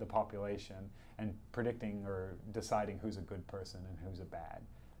the population and predicting or deciding who's a good person and who's a bad.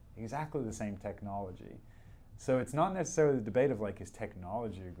 Exactly the same technology. So it's not necessarily the debate of, like, is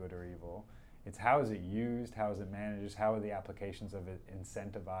technology good or evil? It's how is it used, how is it managed, how are the applications of it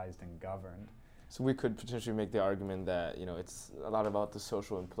incentivized and governed? So we could potentially make the argument that it's a lot about the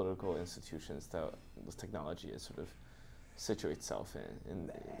social and political institutions that this technology is sort of situate itself in.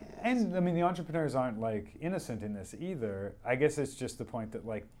 And I mean, the entrepreneurs aren't like innocent in this either. I guess it's just the point that,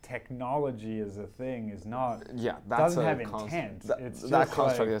 like, technology as a thing is not, doesn't have intent. It's that just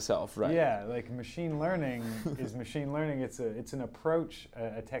construct like, itself, right? Yeah, like machine learning is machine learning. It's an approach,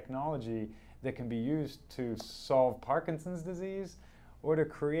 a technology that can be used to solve Parkinson's disease or to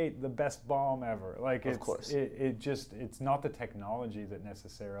create the best bomb ever. Like, it's not the technology that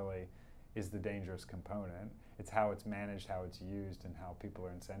necessarily is the dangerous component. It's how it's managed, how it's used, and how people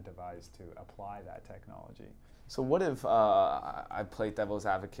are incentivized to apply that technology. So what if I play devil's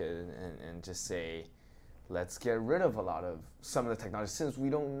advocate and just say, let's get rid of some of the technology, since we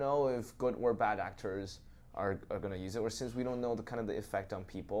don't know if good or bad actors are going to use it, or since we don't know the effect on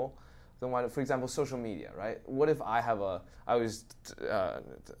people. Then why, for example, social media, right? What if I always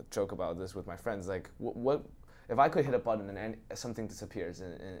joke about this with my friends, like, what if I could hit a button and something disappears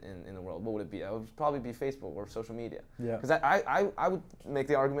in the world, what would it be? It would probably be Facebook or social media. Yeah. Because I would make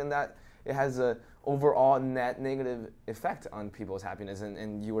the argument that it has a overall net negative effect on people's happiness.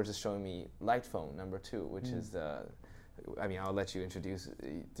 And you were just showing me Light Phone number 2, which is I mean, I'll let you introduce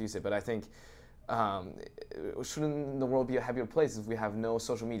it, but I think shouldn't the world be a happier place if we have no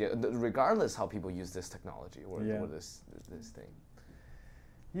social media, regardless how people use this technology or this thing?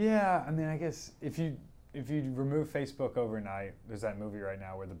 Yeah, I mean, I guess if you remove Facebook overnight, there's that movie right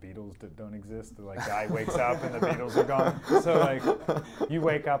now where the Beatles don't exist. The guy wakes up and the Beatles are gone. So you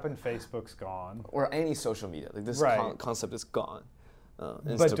wake up and Facebook's gone. Or any social media, this concept is gone.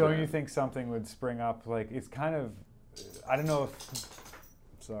 But don't you think something would spring up? It's kind of, I don't know if.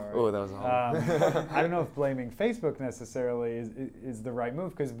 Sorry. Oh, that was horrible. I don't know if blaming Facebook necessarily is the right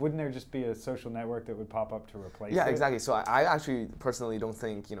move, because wouldn't there just be a social network that would pop up to replace it? Yeah, exactly. So I actually personally don't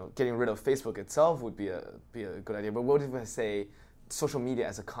think getting rid of Facebook itself would be a good idea. But what if I say social media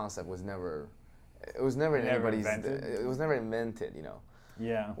as a concept was never invented,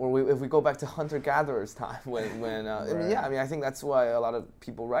 Yeah. Or if we go back to hunter-gatherers time when Right. I think that's why a lot of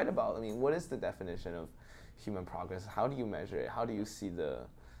people write about. I mean, what is the definition of human progress? How do you measure it? How do you see the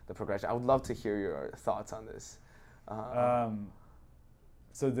progression? I would love to hear your thoughts on this.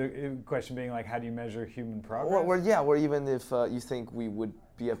 So the question being how do you measure human progress? Or even if you think we would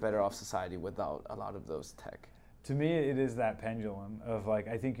be a better off society without a lot of those tech. To me, it is that pendulum of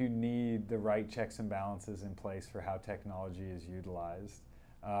I think you need the right checks and balances in place for how technology is utilized,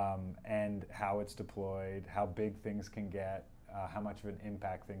 and how it's deployed, how big things can get, how much of an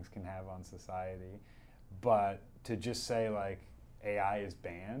impact things can have on society. But to just say AI is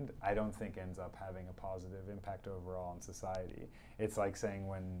banned, I don't think ends up having a positive impact overall on society. It's like saying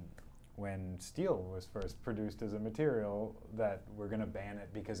when steel was first produced as a material that we're going to ban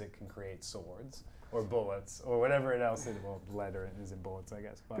it because it can create swords or bullets or whatever else lead is in bullets, I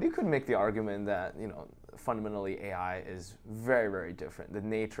guess. But you could make the argument that fundamentally AI is very, very different. The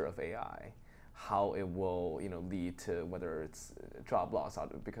nature of AI, how it will lead to whether it's job loss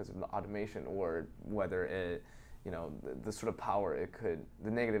because of the automation, or whether it the sort of power the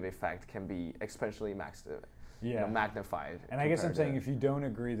negative effect can be exponentially magnified. And I guess I'm saying if you don't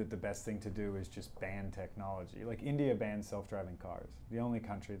agree that the best thing to do is just ban technology, India banned self-driving cars, the only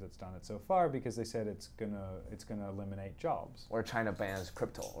country that's done it so far, because they said it's gonna eliminate jobs. Or China bans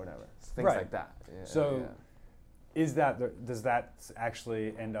crypto or whatever, things like that. Does that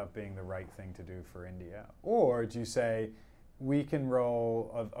actually end up being the right thing to do for India? Or do you say we can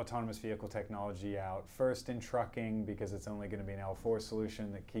roll autonomous vehicle technology out first in trucking, because it's only going to be an L4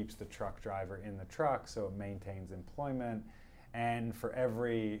 solution that keeps the truck driver in the truck so it maintains employment, and for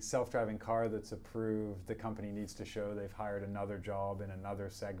every self-driving car that's approved, the company needs to show they've hired another job in another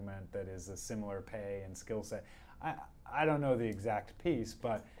segment that is a similar pay and skill set. I don't know the exact piece,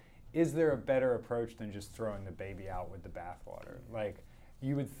 but is there a better approach than just throwing the baby out with the bathwater?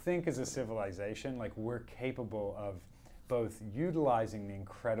 You would think as a civilization, we're capable of both utilizing the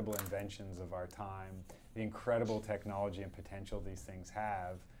incredible inventions of our time, the incredible technology and potential these things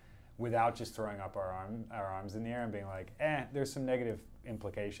have, without just throwing up our arms in the air and being there's some negative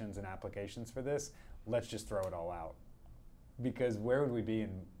implications and applications for this, let's just throw it all out. Because where would we be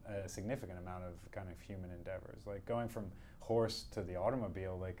in a significant amount of kind of human endeavors? Going from horse to the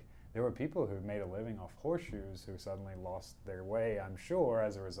automobile, there were people who made a living off horseshoes who suddenly lost their way, I'm sure,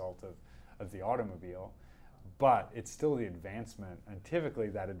 as a result of the automobile. But it's still the advancement, and typically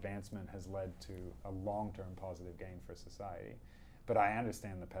that advancement has led to a long-term positive gain for society. But I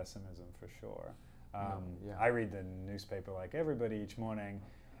understand the pessimism for sure. I read the newspaper like everybody each morning,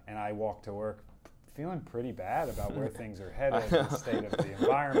 and I walk to work feeling pretty bad about where things are headed, the state of the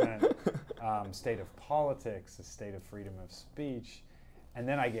environment, state of politics, the state of freedom of speech. And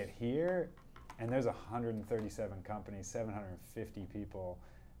then I get here, and there's 137 companies, 750 people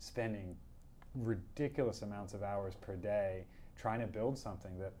spending ridiculous amounts of hours per day trying to build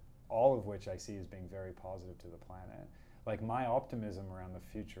something that all of which I see as being very positive to the planet. My optimism around the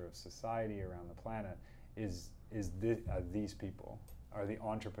future of society, around the planet, is these people, are the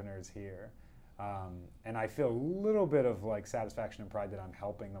entrepreneurs here. And I feel a little bit of satisfaction and pride that I'm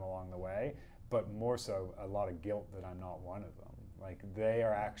helping them along the way, but more so a lot of guilt that I'm not one of them. They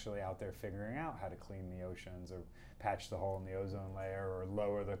are actually out there figuring out how to clean the oceans, or patch the hole in the ozone layer, or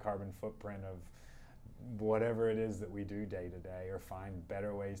lower the carbon footprint of whatever it is that we do day to day, or find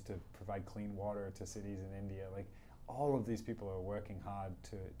better ways to provide clean water to cities in India. All of these people are working hard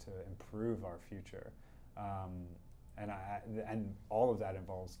to improve our future. And all of that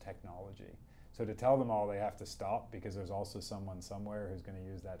involves technology. So to tell them all they have to stop because there's also someone somewhere who's going to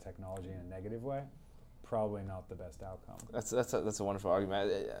use that technology in a negative way, probably not the best outcome. That's a wonderful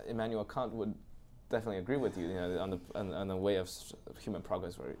argument. Immanuel Kant would definitely agree with you. You know, on the way of human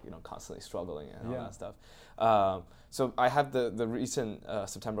progress, we're constantly struggling and all that stuff. So I have the recent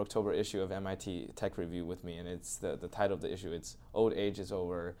September-October issue of MIT Tech Review with me, and it's the title of the issue. It's "Old Age is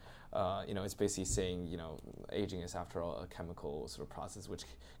Over." It's basically saying aging is after all a chemical sort of process which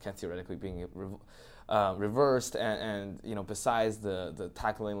can theoretically be reversed, and besides the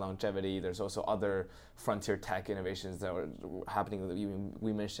tackling longevity, there's also other frontier tech innovations that were happening.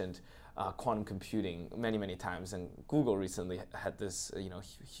 We mentioned quantum computing many times, and Google recently had this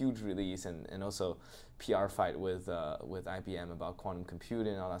huge release and also PR fight with IBM about quantum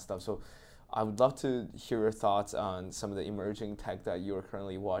computing and all that stuff. So I would love to hear your thoughts on some of the emerging tech that you are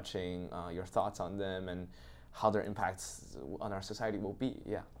currently watching, your thoughts on them, and how their impacts on our society will be.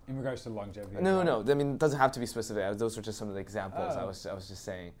 Yeah. In regards to longevity? No. I mean, it doesn't have to be specific. Those are just some of the examples I was just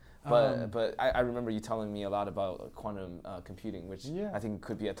saying. But I remember you telling me a lot about quantum computing, which I think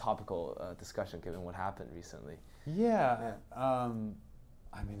could be a topical discussion given what happened recently. Yeah.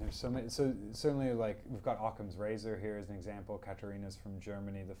 I mean, there's so many. So certainly, like, we've got Occam's Razor here as an example. Katerina's from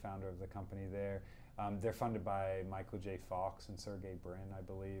Germany, the founder of the company there. They're funded by Michael J. Fox and Sergey Brin, I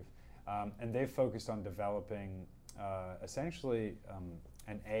believe. And they've focused on developing essentially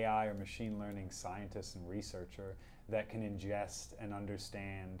an AI or machine learning scientist and researcher that can ingest and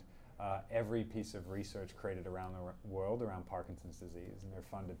understand every piece of research created around the world around Parkinson's disease. And they're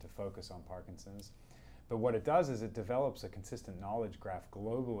funded to focus on Parkinson's. But what it does is it develops a consistent knowledge graph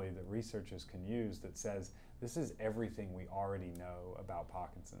globally that researchers can use that says, this is everything we already know about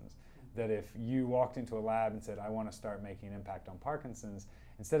Parkinson's. That if you walked into a lab and said, I want to start making an impact on Parkinson's,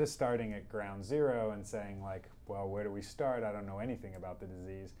 instead of starting at ground zero and saying, like, well, where do we start? I don't know anything about the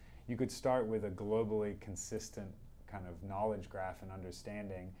disease. You could start with a globally consistent kind of knowledge graph and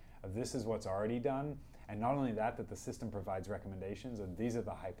understanding of this is what's already done. And not only that, that the system provides recommendations, and these are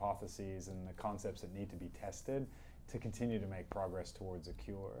the hypotheses and the concepts that need to be tested to continue to make progress towards a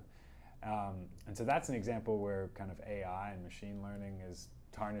cure. And so that's an example where kind of AI and machine learning is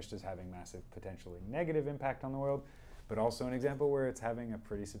tarnished as having massive potentially negative impact on the world, but also an example where it's having a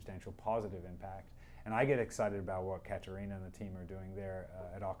pretty substantial positive impact. And I get excited about what Katerina and the team are doing there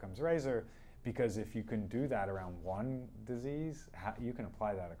at Occam's Razor, because if you can do that around one disease, you can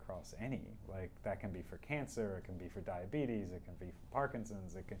apply that across any. Like, that can be for cancer, it can be for diabetes, it can be for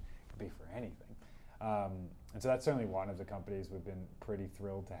Parkinson's, it can be for anything. And so that's certainly one of the companies we've been pretty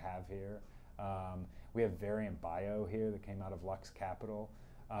thrilled to have here. We have Variant Bio here that came out of Lux Capital.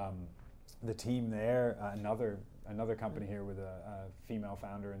 The team there, another company here with a female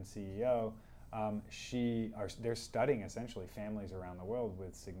founder and CEO, they're studying essentially families around the world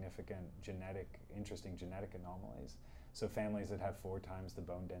with significant interesting genetic anomalies. So families that have 4 times the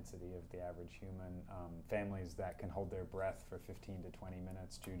bone density of the average human, families that can hold their breath for 15 to 20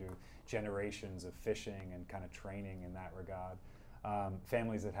 minutes due to generations of fishing and kind of training in that regard.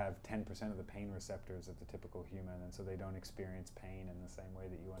 Families that have 10% of the pain receptors of the typical human, and so they don't experience pain in the same way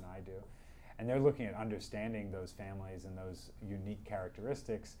that you and I do. And they're looking at understanding those families and those unique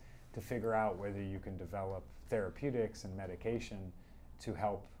characteristics to figure out whether you can develop therapeutics and medication to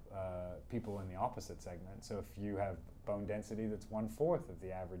help people in the opposite segment. So if you have bone density that's 1/4 of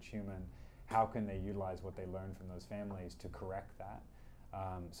the average human, how can they utilize what they learned from those families to correct that?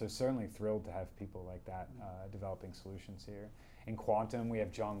 So certainly thrilled to have people like that developing solutions here. In quantum, we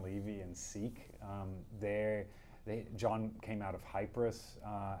have John Levy and Seek. John came out of Hyperiss,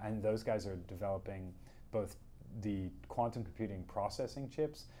 and those guys are developing both the quantum computing processing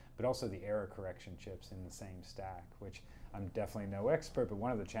chips, but also the error correction chips in the same stack, which I'm definitely no expert, but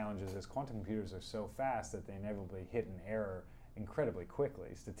one of the challenges is quantum computers are so fast that they inevitably hit an error incredibly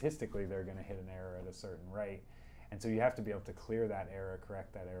quickly. Statistically, they're going to hit an error at a certain rate. And so you have to be able to clear that error,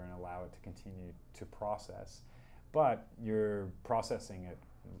 correct that error, and allow it to continue to process. But you're processing at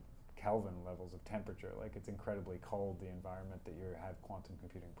Kelvin levels of temperature, like it's incredibly cold, the environment that you have quantum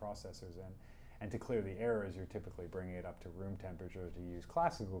computing processors in. And to clear the errors, you're typically bringing it up to room temperature to use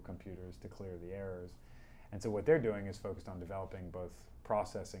classical computers to clear the errors. And so what they're doing is focused on developing both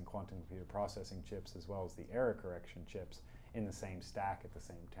quantum computer processing chips, as well as the error correction chips in the same stack at the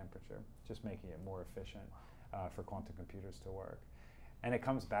same temperature, just making it more efficient for quantum computers to work. And it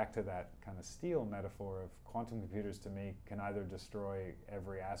comes back to that kind of steel metaphor of quantum computers, to me, can either destroy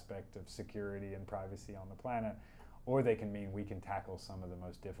every aspect of security and privacy on the planet, or they can mean we can tackle some of the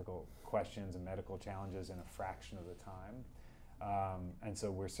most difficult questions and medical challenges in a fraction of the time. And so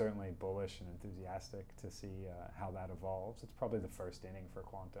we're certainly bullish and enthusiastic to see how that evolves. It's probably the first inning for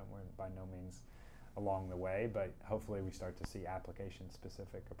quantum. We're by no means along the way, but hopefully we start to see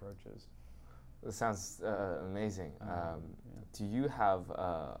application-specific approaches. That sounds amazing. Do you have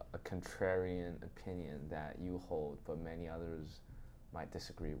a contrarian opinion that you hold, but many others might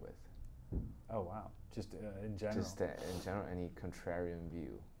disagree with? Oh wow! Just in general. Just in general, any contrarian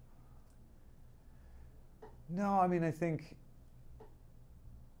view? No, I mean I think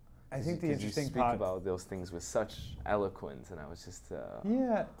the interesting you speak about those things with such eloquence, and I was just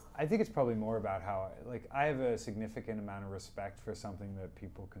yeah. I think it's probably more about how I have a significant amount of respect for something that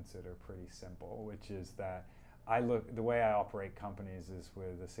people consider pretty simple, which is that the way I operate companies is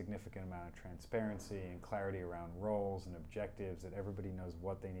with a significant amount of transparency and clarity around roles and objectives, that everybody knows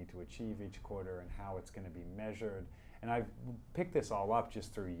what they need to achieve each quarter and how it's going to be measured. And I've picked this all up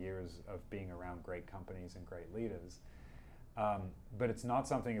just through years of being around great companies and great leaders. But it's not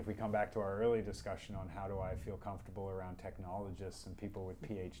something, if we come back to our early discussion on how do I feel comfortable around technologists and people with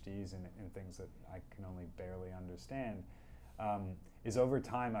PhDs in things that I can only barely understand, is over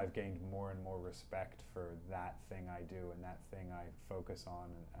time I've gained more and more respect for that thing I do and that thing I focus on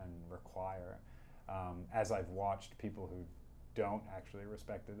and require, as I've watched people who don't actually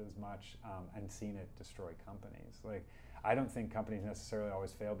respect it as much and seen it destroy companies. Like, I don't think companies necessarily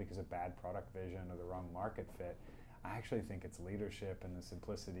always fail because of bad product vision or the wrong market fit. I actually think it's leadership and the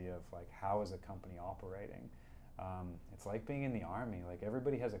simplicity of how is a company operating. It's like being in the army. Like,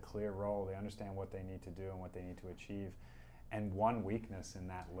 everybody has a clear role. They understand what they need to do and what they need to achieve. And one weakness in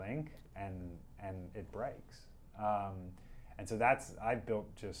that link, and it breaks. And so I've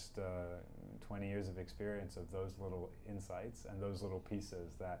built just 20 years of experience of those little insights and those little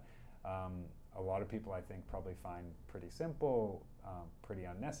pieces that a lot of people, I think, probably find pretty simple, pretty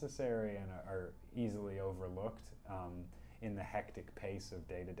unnecessary, and are easily overlooked in the hectic pace of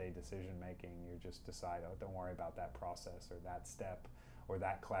day-to-day decision making. You just decide, oh, don't worry about that process or that step or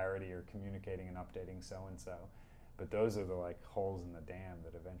that clarity or communicating and updating so-and-so. But those are the holes in the dam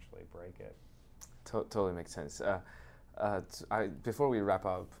that eventually break it. Totally makes sense. Before we wrap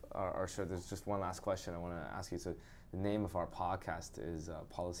up our show, there's just one last question I want to ask you. So the name of our podcast is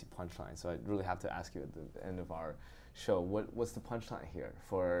Policy Punchline. So I really have to ask you at the end of our show, what's the punchline here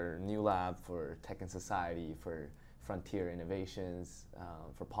for New Lab, for Tech and Society, for frontier innovations,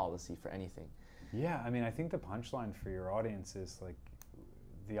 for policy, for anything? Yeah, I mean, I think the punchline for your audience is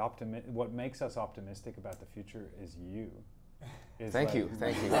what makes us optimistic about the future is you. Thank you.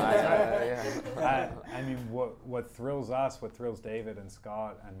 I mean, what thrills us, what thrills David and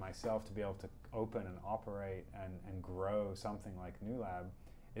Scott and myself to be able to open and operate and grow something like New Lab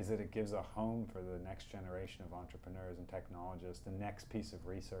is that it gives a home for the next generation of entrepreneurs and technologists, the next piece of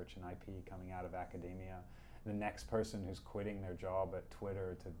research and IP coming out of academia, the next person who's quitting their job at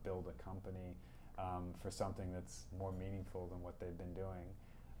Twitter to build a company for something that's more meaningful than what they've been doing.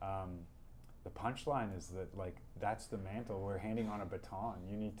 The punchline is that that's the mantle. We're handing on a baton.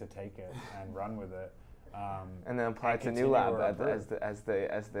 You need to take it and run with it. And then apply it to New Lab as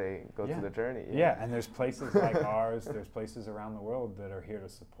they go through the journey. Yeah, and there's places like ours, there's places around the world that are here to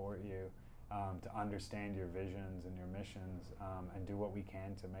support you, to understand your visions and your missions, and do what we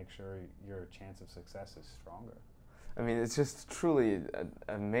can to make sure your chance of success is stronger. I mean, it's just truly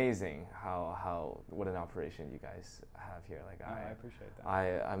amazing what an operation you guys have here. I appreciate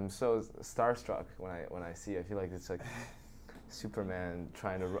that. I'm so starstruck when I see it. I feel like it's like Superman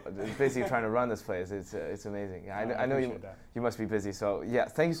basically trying to run this place. It's amazing. I know you must be busy. So yeah,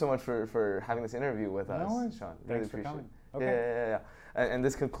 thank you so much for having this interview with us, Sean. Thanks for coming. Okay. Yeah. And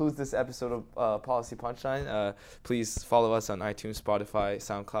this concludes this episode of Policy Punchline. Please follow us on iTunes, Spotify,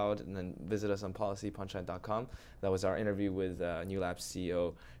 SoundCloud, and then visit us on policypunchline.com. That was our interview with New Lab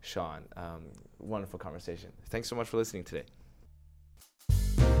CEO Sean. Wonderful conversation. Thanks so much for listening today.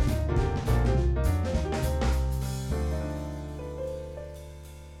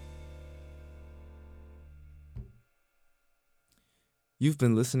 You've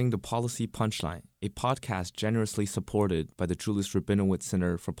been listening to Policy Punchline, a podcast generously supported by the Julius Rabinowitz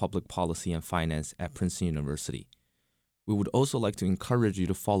Center for Public Policy and Finance at Princeton University. We would also like to encourage you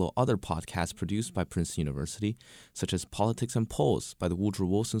to follow other podcasts produced by Princeton University, such as Politics and Polls by the Woodrow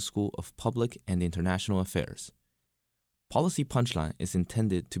Wilson School of Public and International Affairs. Policy Punchline is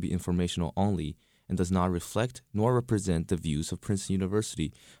intended to be informational only and does not reflect nor represent the views of Princeton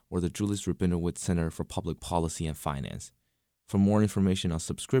University or the Julius Rabinowitz Center for Public Policy and Finance. For more information on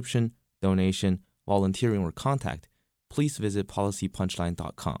subscription, donation, volunteering, or contact, please visit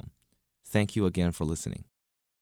policypunchline.com. Thank you again for listening.